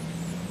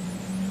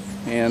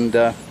 and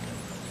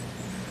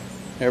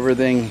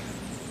everything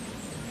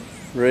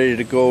ready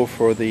to go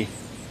for the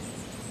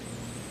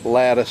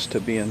lattice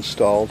to be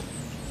installed.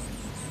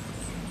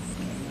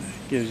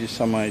 Gives you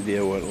some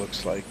idea what it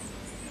looks like.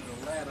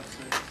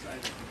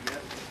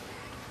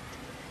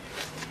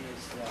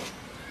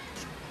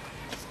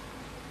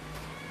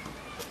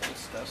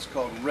 That's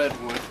called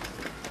redwood.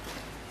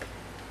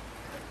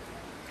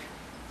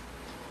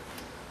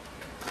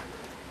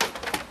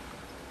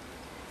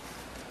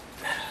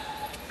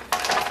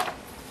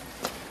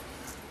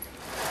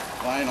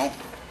 Vinyl.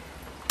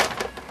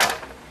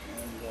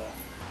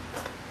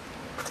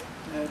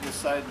 And I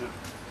decided to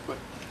put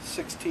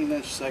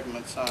 16-inch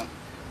segments on.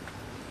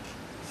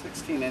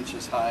 16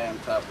 inches high on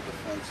top of the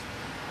fence.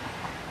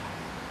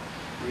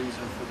 The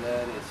reason for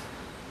that is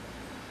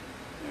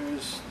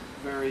there's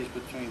varies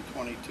between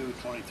 22,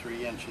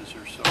 23 inches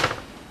or so.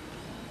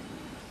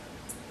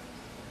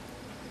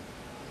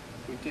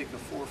 If we take a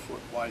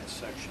 4-foot wide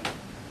section,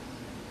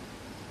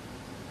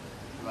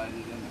 divide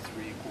it into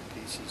 3 equal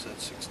pieces,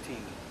 that's 16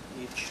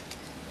 each.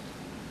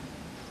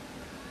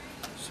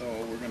 So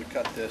we're going to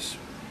cut this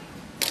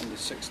into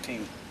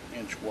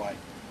 16-inch wide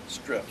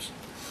strips.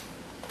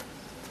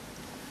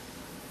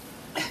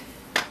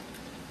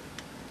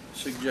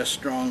 Suggest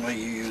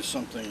strongly you use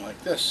something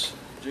like this,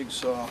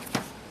 jigsaw.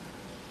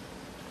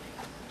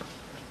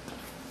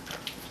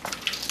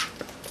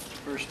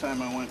 First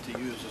time I went to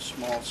use a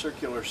small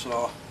circular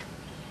saw,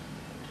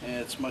 and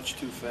it's much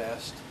too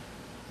fast,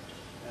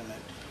 and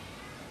it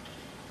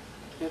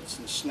hits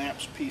and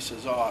snaps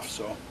pieces off,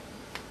 so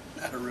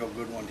not a real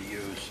good one to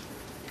use.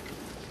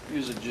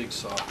 Use a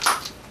jigsaw.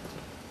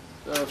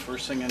 So the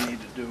first thing I need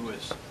to do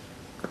is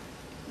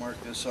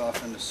mark this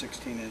off into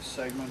 16-inch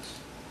segments.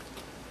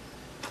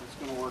 It's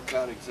going to work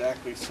out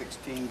exactly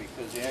 16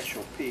 because the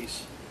actual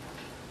piece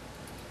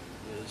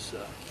is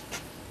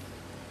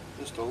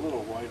just a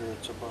little wider.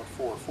 It's about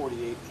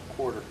 48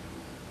 1/4.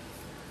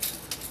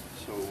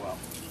 So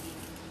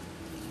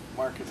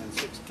mark it in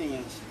 16s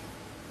and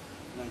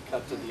then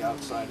cut to the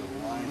outside of the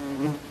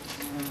line.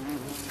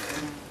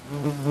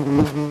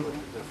 Split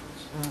the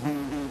difference.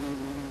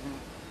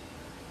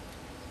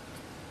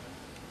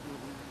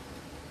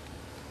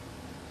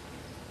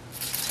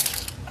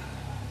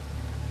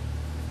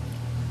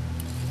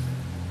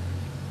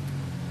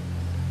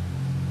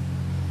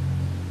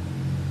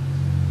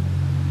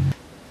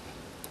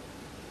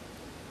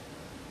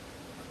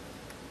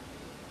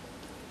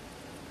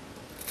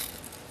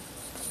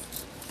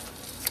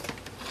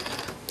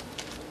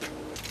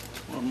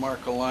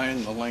 Mark a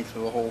line the length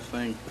of the whole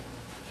thing.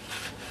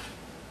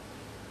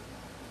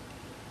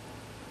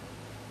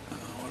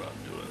 What I'll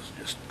do is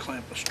just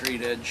clamp a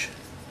straight edge.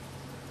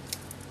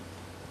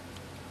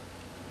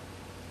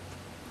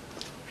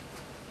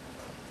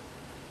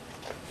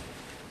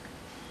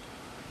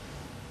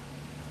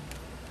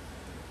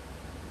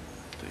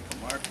 Take a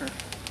marker.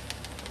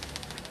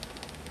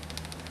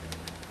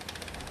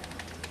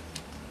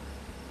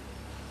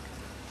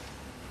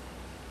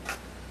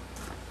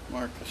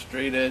 Mark the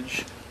straight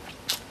edge.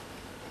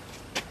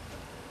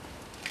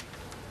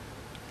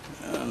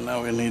 And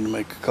now we need to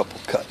make a couple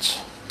cuts.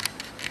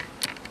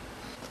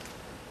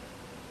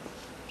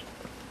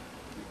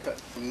 Cut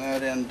from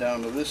that end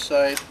down to this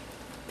side.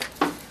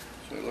 So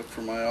I look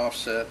for my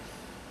offset.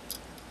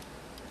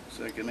 It's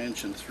like 1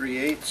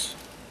 3/8 inches.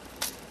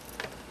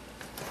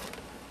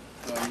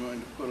 So I'm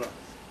going to put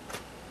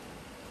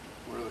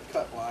where the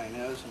cut line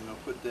is, I'm going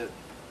to put that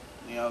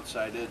on the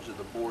outside edge of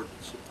the board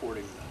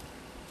supporting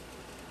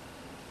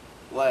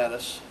the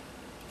lattice.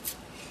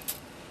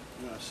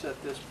 I'm going to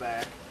set this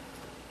back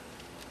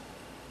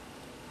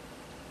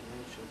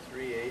 1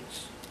 3/8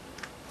 inches.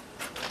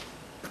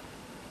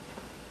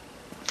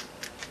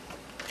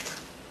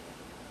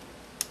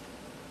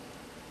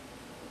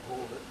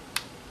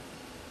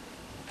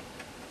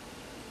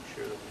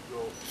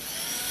 go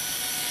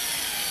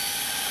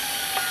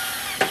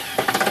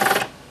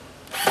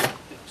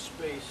big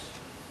space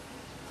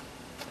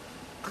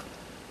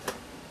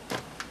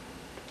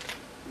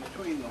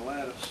between the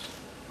lattice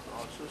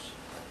crosses.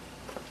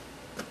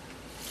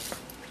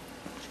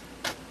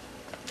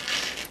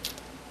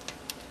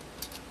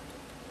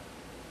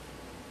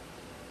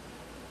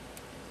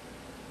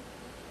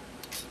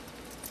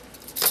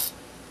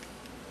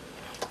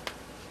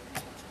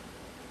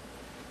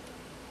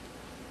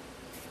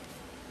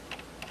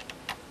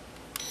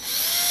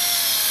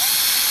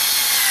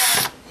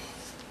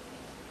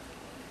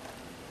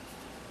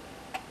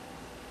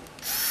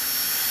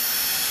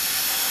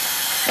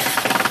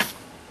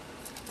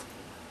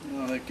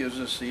 That gives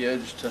us the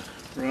edge to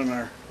run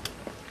our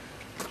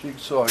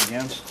jigsaw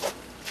against.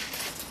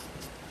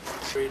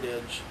 Straight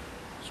edge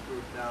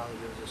screwed down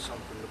gives us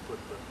something to put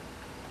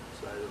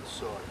the side of the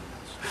saw against.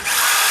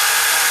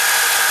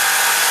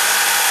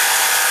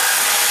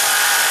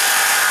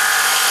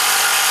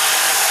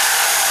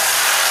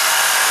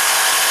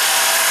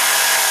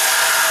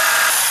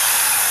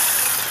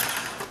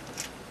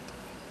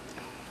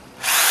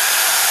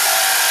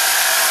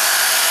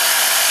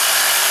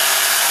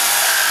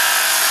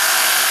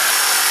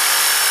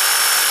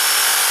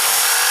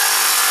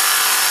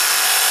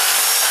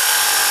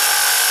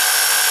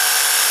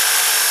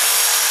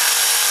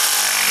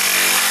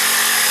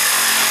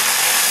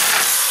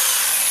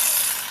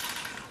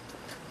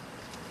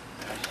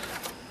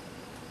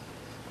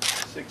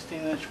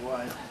 Inch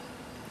wide.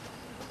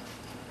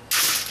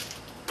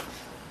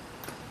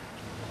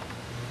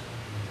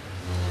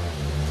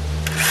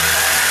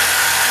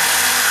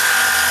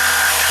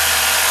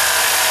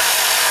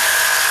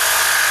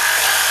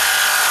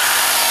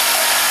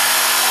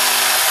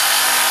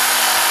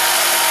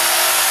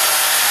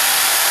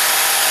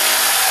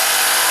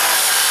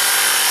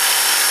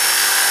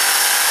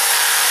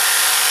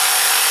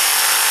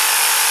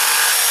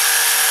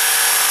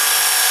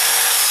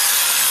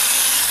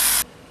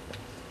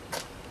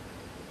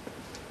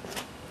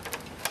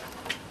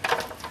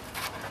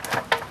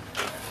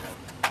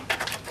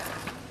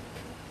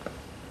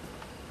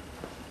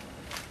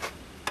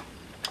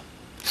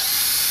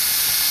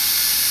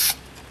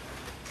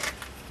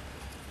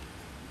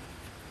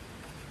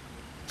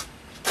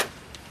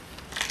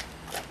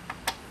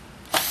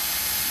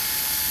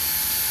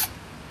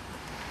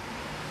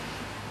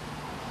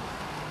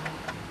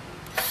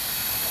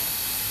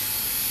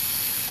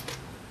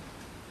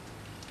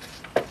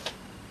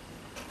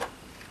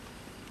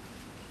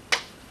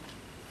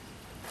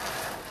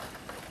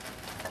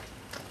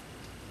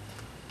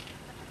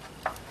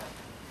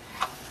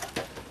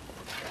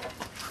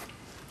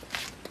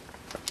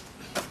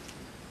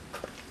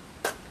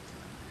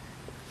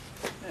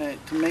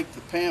 To make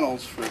the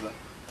panels for the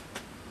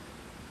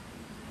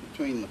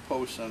between the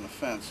posts and the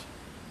fence,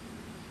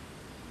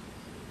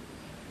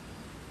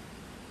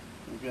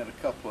 we've got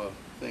a couple of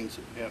things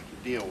that we have to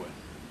deal with.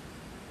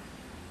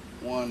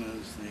 One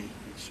is the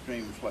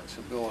extreme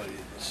flexibility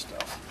of this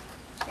stuff.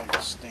 It's going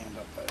to stand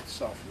up by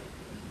itself real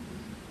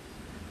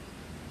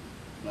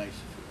good. Nice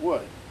if it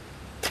would,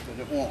 but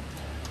it won't.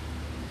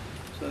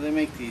 So they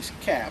make these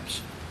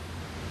caps.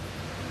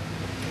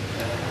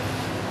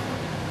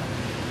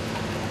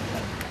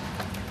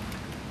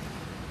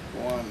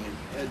 On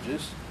the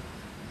edges,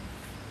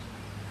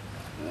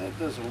 and that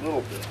does a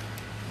little bit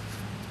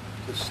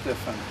to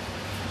stiffen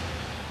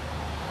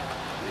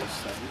these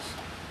things.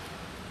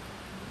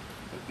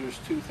 But there's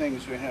two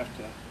things we have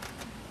to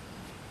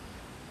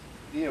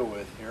deal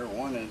with here.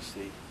 One is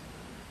the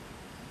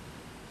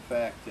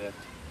fact that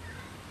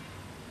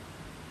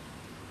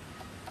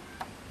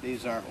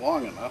these aren't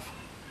long enough,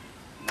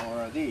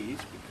 nor are these,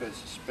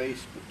 because the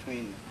space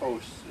between the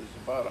posts is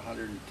about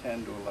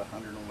 110 to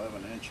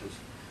 111 inches.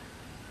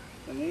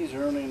 And these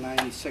are only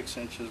 96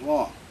 inches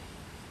long.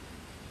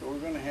 So we're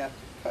going to have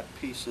to cut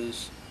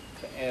pieces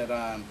to add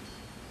on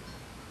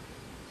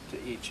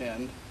to each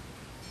end,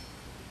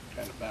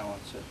 kind of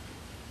balance it,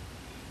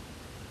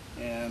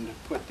 and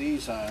put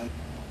these on.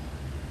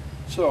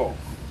 So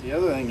the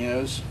other thing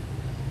is,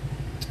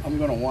 I'm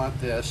going to want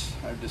this,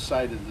 I've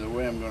decided the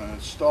way I'm going to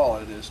install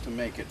it is to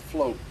make it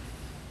float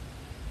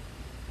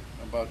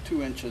about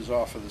 2 inches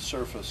off of the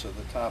surface of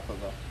the top of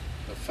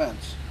the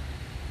fence.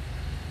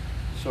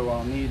 So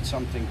I'll need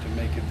something to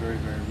make it very,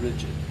 very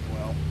rigid.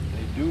 Well,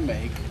 they do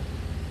make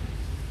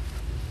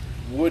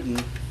wooden,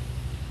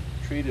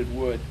 treated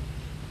wood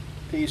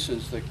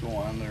pieces that go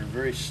on. They're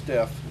very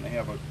stiff and they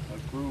have a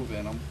groove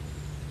in them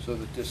so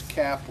that this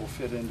cap will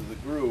fit into the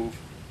groove,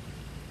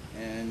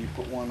 and you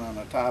put one on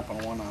the top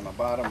and one on the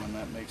bottom, and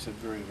that makes it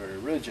very, very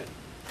rigid.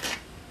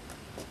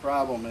 The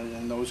problem is,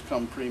 and those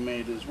come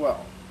pre-made as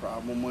well. The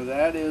problem with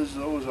that is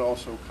those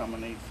also come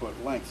in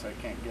 8-foot lengths. I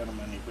can't get them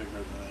any bigger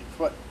than 8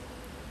 foot.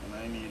 And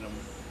I need them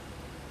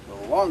a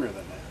little longer than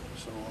that,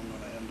 so I'm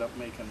going to end up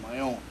making my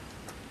own,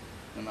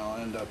 and I'll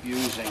end up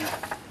using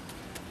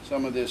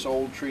some of this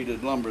old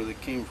treated lumber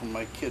that came from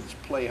my kids'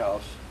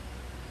 playhouse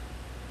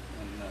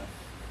when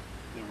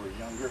they were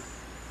younger,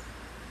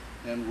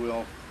 and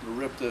we'll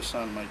rip this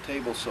on my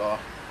table saw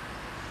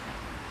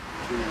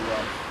to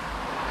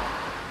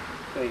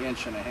say 1.5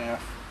 inch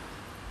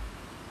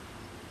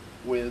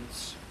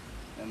widths,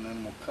 and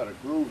then we'll cut a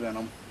groove in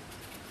them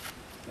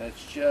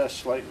that's just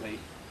slightly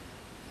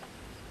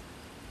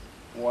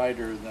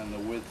wider than the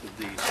width of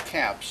these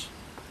caps.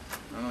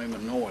 I don't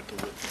even know what the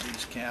width of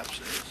these caps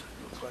is.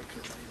 It looks like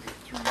they're maybe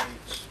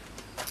 3/8.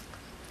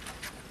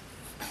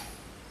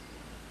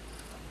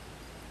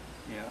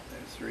 Yeah,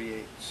 they're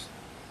 3/8.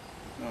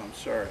 No, I'm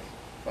sorry,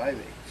 5/8.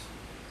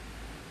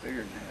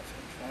 Bigger than 1/2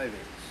 inch,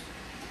 5/8.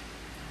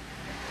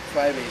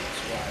 5/8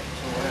 wide.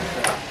 So we'll have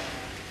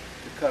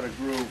to cut a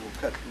groove.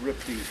 We'll rip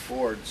these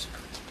boards,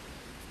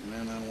 and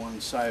then on one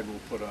side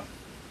we'll put a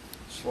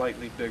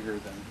slightly bigger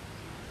than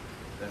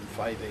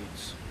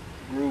 5/8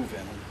 groove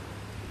in them,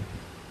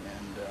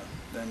 and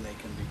then they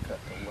can be cut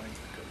to length,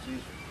 because these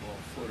are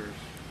 12 footers.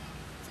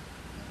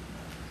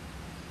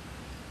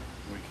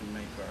 We can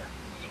make our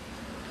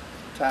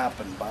top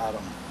and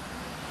bottom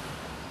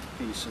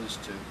pieces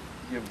to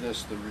give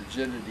this the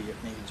rigidity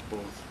it needs,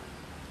 both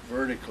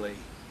vertically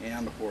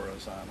and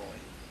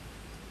horizontally.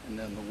 And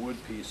then the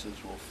wood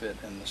pieces will fit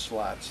in the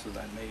slots that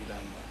I made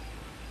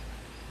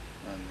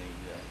on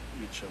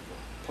each of the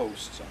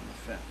posts on the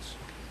fence.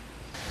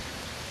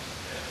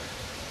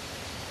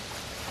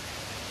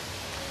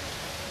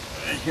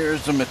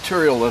 Here's the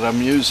material that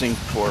I'm using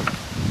for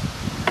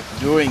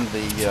doing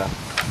the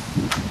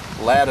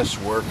lattice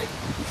work.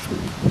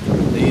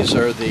 These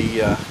are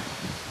the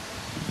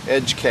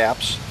edge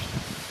caps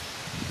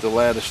the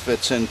lattice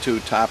fits into,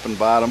 top and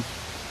bottom.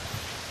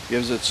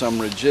 Gives it some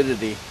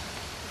rigidity,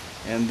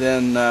 and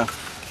then I'm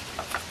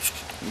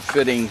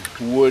fitting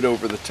wood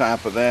over the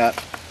top of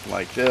that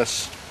like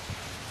this,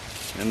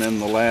 and then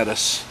the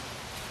lattice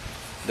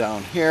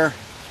down here.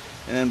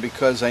 And then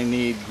because I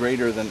need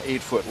greater than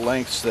 8-foot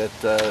lengths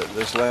that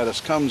this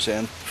lattice comes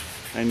in,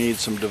 I need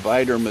some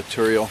divider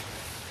material,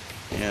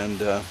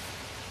 and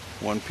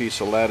one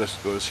piece of lattice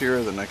goes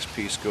here, the next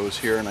piece goes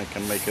here, and I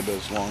can make it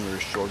as long or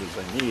as short as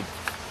I need.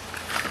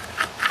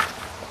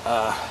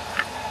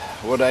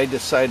 What I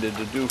decided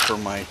to do for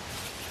my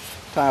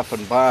top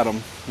and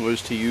bottom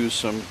was to use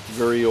some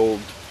very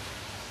old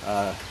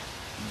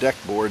deck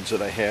boards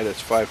that I had.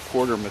 It's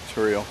 5/4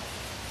 material,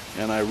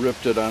 and I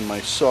ripped it on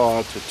my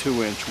saw to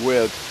 2-inch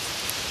width,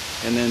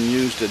 and then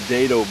used a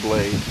dado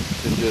blade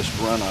to just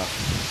run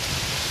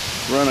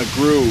a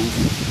groove,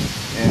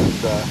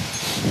 and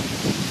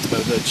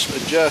that's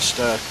just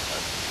a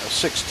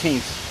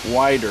 1/16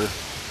 wider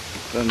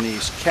than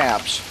these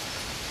caps,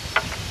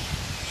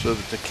 so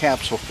that the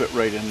caps will fit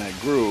right in that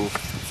groove,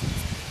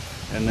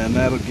 and then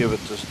that'll give it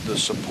the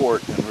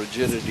support and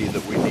rigidity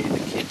that we need to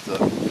keep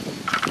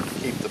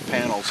the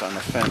panels on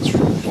the fence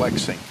from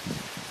flexing.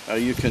 Now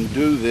you can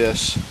do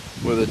this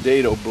with a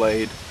dado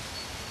blade,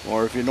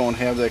 or if you don't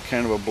have that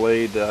kind of a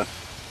blade,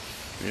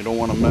 you don't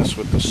want to mess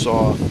with the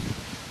saw,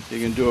 you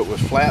can do it with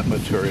flat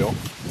material,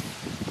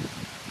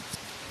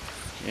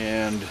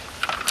 and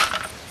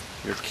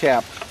your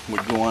cap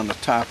would go on the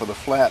top of the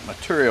flat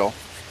material,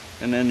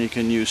 and then you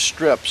can use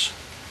strips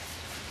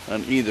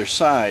on either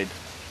side,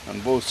 on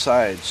both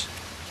sides,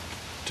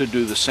 to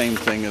do the same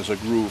thing as a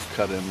groove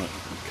cut in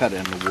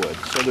the wood.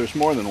 So there's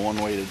more than one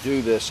way to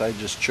do this. I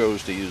just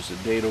chose to use the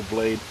dado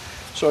blade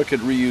so I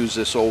could reuse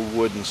this old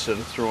wood instead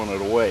of throwing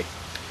it away.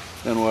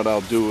 Then what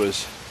I'll do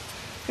is,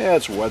 yeah,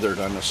 it's weathered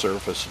on the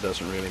surface, it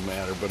doesn't really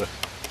matter, but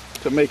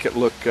to make it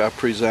look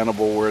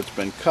presentable where it's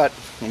been cut,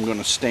 I'm going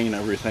to stain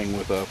everything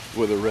with a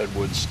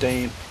redwood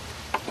stain.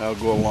 I'll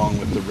go along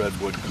with the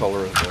redwood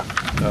color of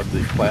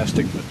the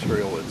plastic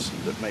material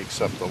that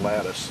makes up the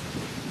lattice,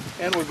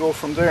 and we'll go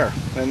from there.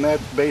 And that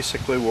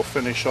basically will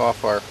finish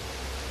off our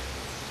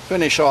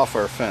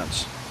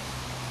fence.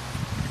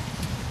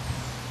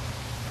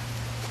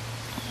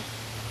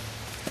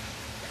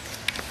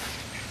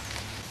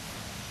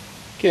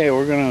 Okay,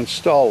 we're going to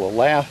install the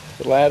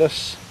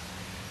lattice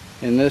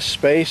in this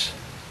space.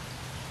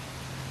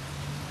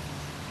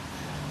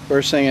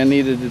 First thing I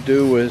needed to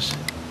do was,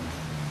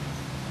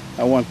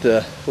 I want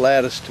the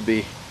lattice to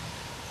be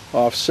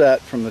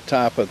offset from the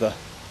top of the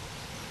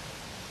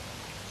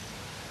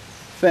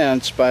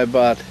fence by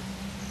about,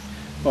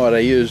 what I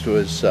used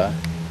was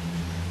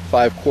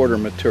 5/4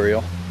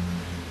 material.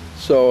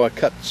 So I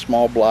cut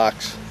small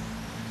blocks,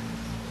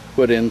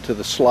 put into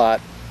the slot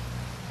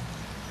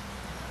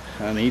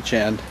on each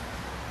end.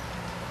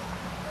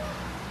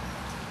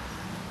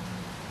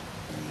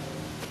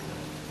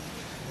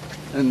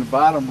 And the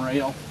bottom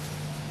rail,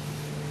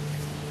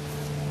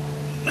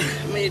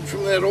 made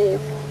from that old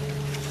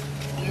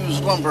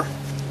used lumber,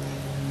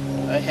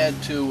 I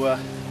had to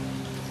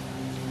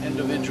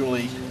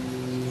individually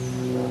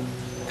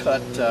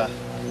cut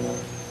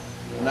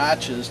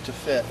notches to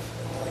fit,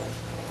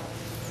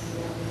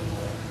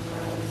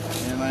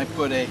 and I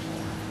put a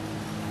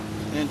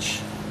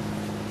 1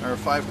 or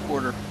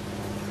 5/4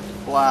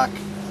 block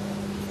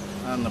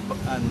on the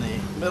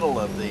middle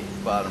of the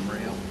bottom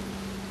rail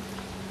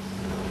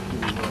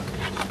to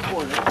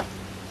support it.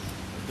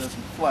 It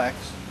doesn't flex.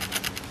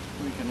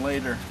 We can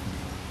later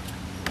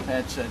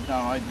patch that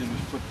down. All I did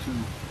was put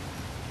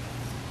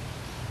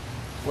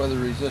weather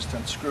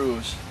resistant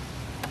screws.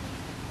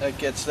 That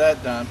gets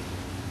that done.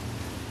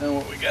 Then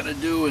what we got to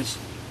do is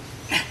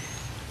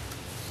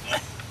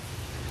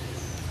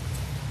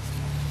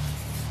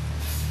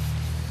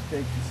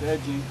take this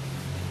edging,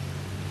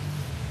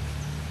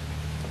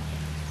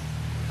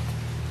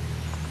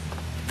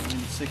 and a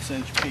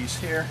 6-inch piece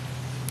here,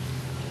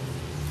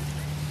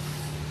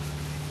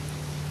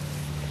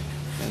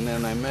 and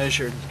then I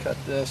measured, cut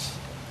this,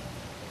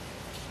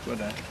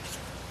 put an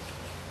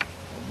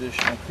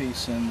additional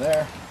piece in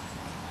there.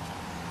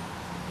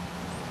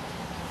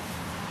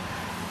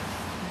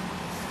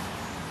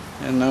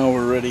 And now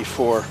we're ready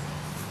for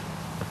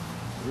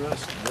the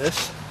rest of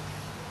this.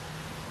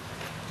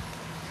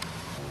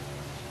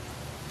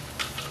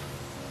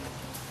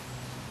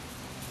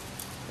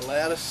 The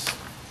lattice,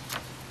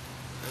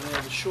 and we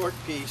have a short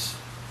piece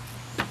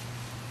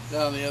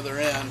down the other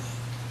end.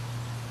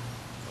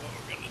 What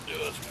we're going to do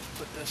is we're going to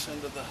put this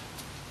into the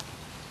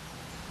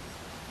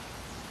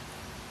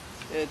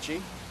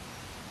edging.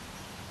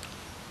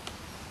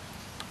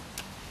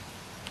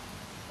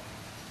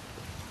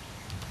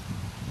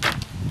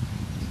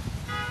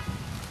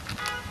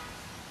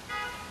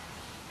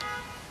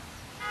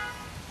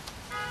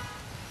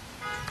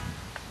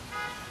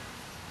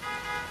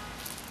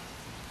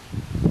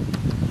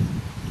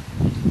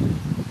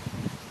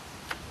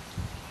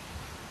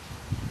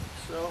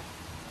 So,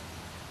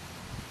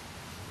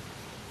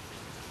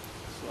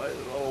 slide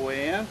it all the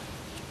way in.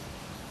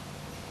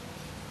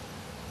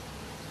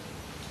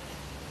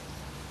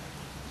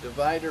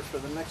 Divider for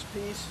the next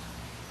piece.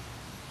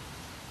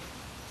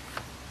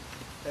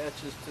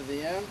 Attaches to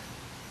the end.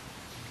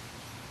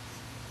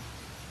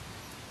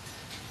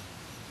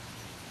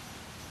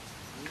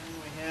 And then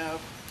we have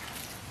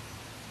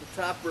the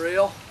top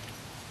rail.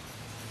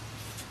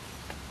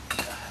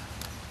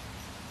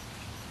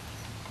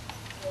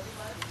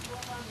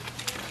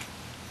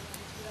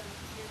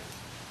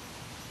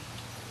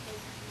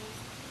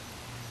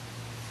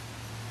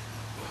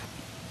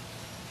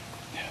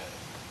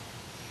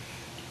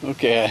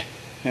 Okay, I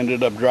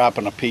ended up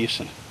dropping a piece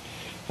and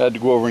had to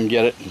go over and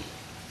get it and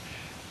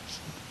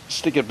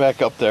stick it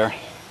back up there,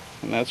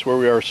 and that's where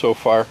we are so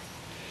far.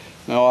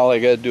 Now all I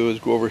got to do is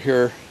go over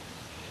here,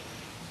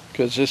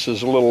 because this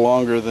is a little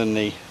longer than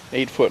the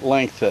 8-foot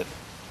length that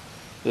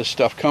this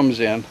stuff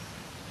comes in,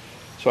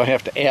 so I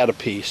have to add a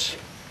piece.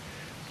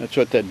 That's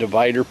what that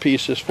divider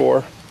piece is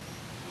for.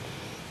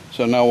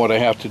 So now what I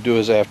have to do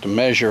is I have to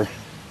measure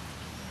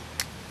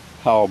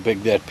how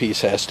big that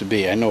piece has to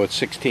be. I know it's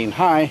 16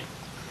 high.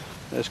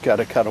 It's got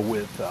to cut a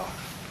width though. Let's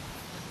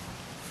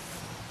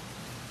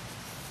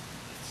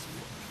see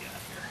what we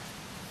got here.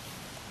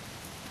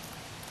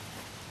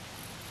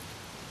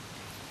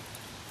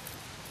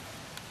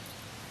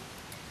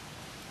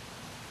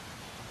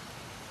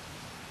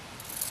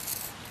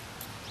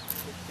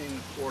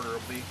 $15.25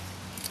 will be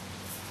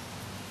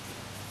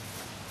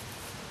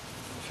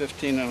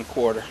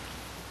 15.25.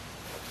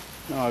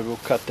 Now I'll go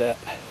cut that.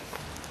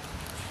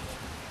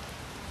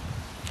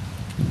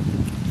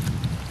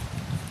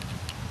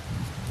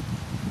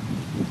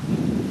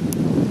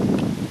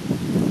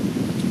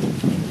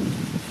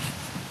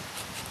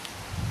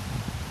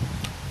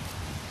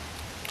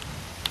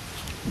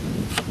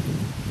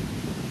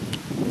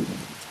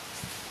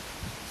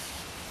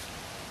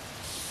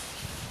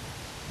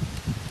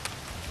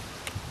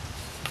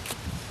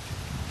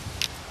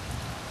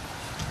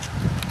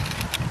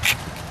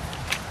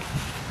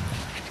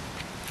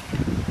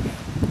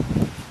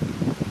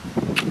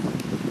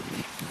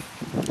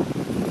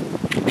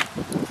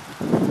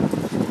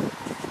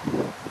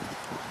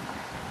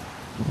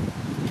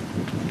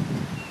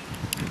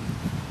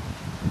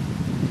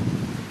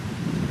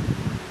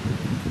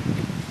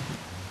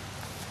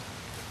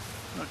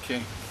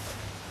 Okay,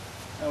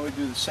 now we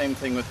do the same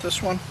thing with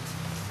this one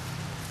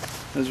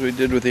as we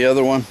did with the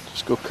other one.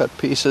 Just go cut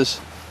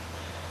pieces,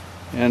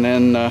 and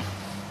then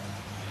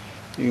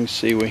you can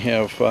see we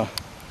have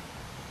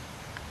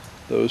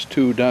those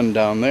two done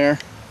down there.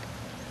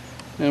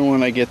 And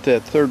when I get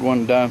that third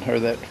one done, or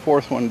that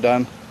fourth one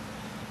done,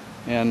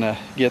 and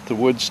get the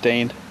wood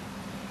stained,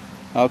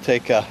 I'll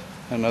take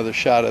another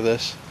shot of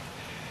this,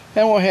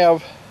 and we'll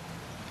have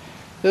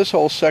this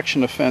whole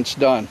section of fence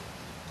done.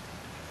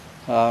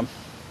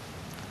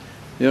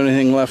 The only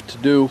thing left to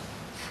do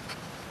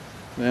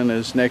then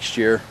is next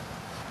year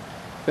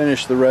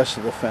finish the rest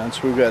of the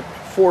fence. We've got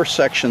 4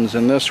 sections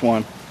in this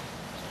one,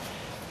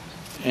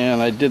 and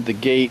I did the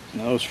gate in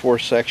those 4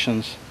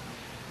 sections.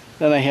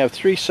 Then I have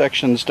 3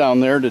 sections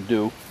down there to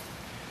do.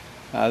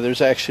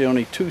 There's actually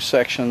only 2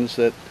 sections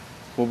that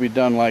will be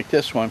done like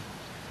this one.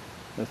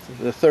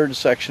 The third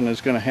section is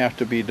going to have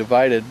to be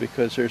divided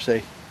because there's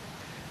a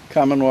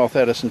Commonwealth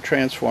Edison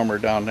transformer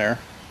down there.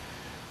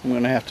 I'm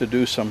going to have to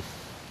do some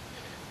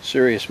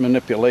serious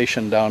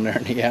manipulation down there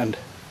in the end.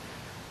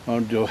 I'm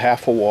going to do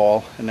half a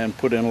wall and then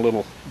put in a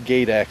little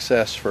gate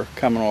access for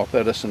Commonwealth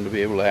Edison to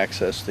be able to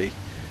access the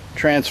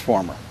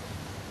transformer.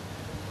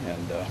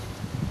 And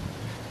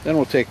then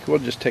we'll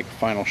just take a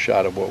final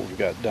shot of what we've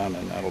got done,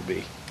 and that'll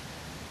be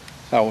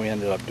how we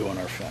ended up doing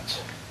our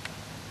fence.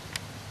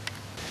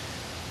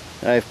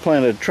 I've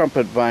planted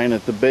trumpet vine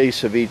at the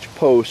base of each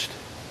post.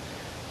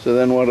 So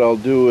then what I'll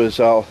do is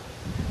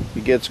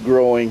it gets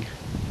growing,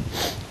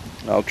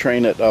 I'll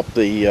train it up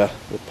the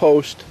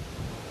post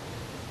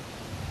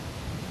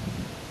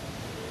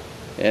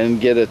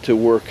and get it to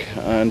work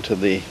onto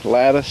the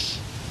lattice,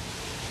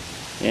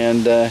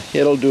 and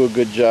it'll do a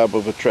good job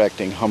of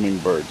attracting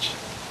hummingbirds.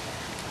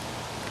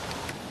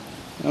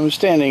 I'm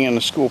standing in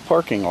a school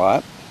parking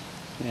lot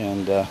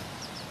and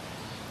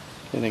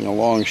getting a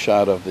long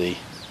shot of the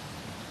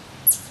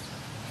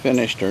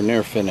finished or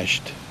near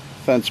finished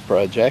fence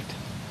project.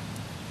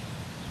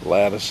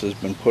 Lattice has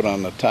been put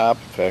on the top.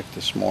 In fact,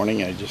 this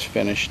morning I just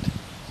finished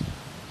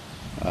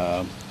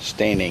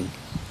staining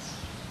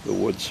the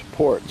wood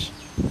supports.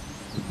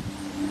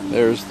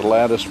 There's the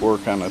lattice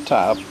work on the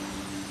top.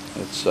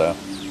 It's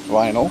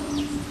vinyl,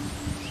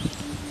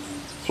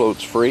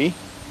 floats free.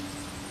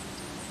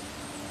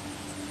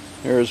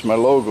 Here's my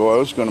logo. I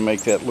was going to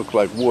make that look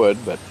like wood,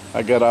 but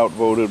I got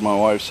outvoted. My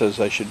wife says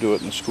I should do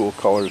it in the school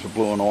colors of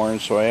blue and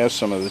orange, so I asked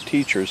some of the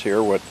teachers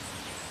here what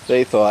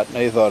they thought, and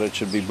they thought it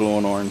should be blue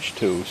and orange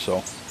too.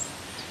 So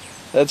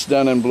that's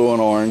done in blue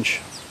and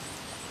orange.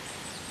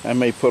 I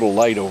may put a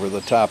light over the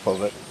top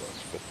of it,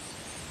 but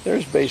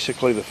there's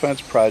basically the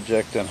fence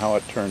project and how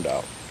it turned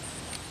out.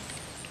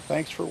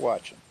 Thanks for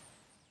watching.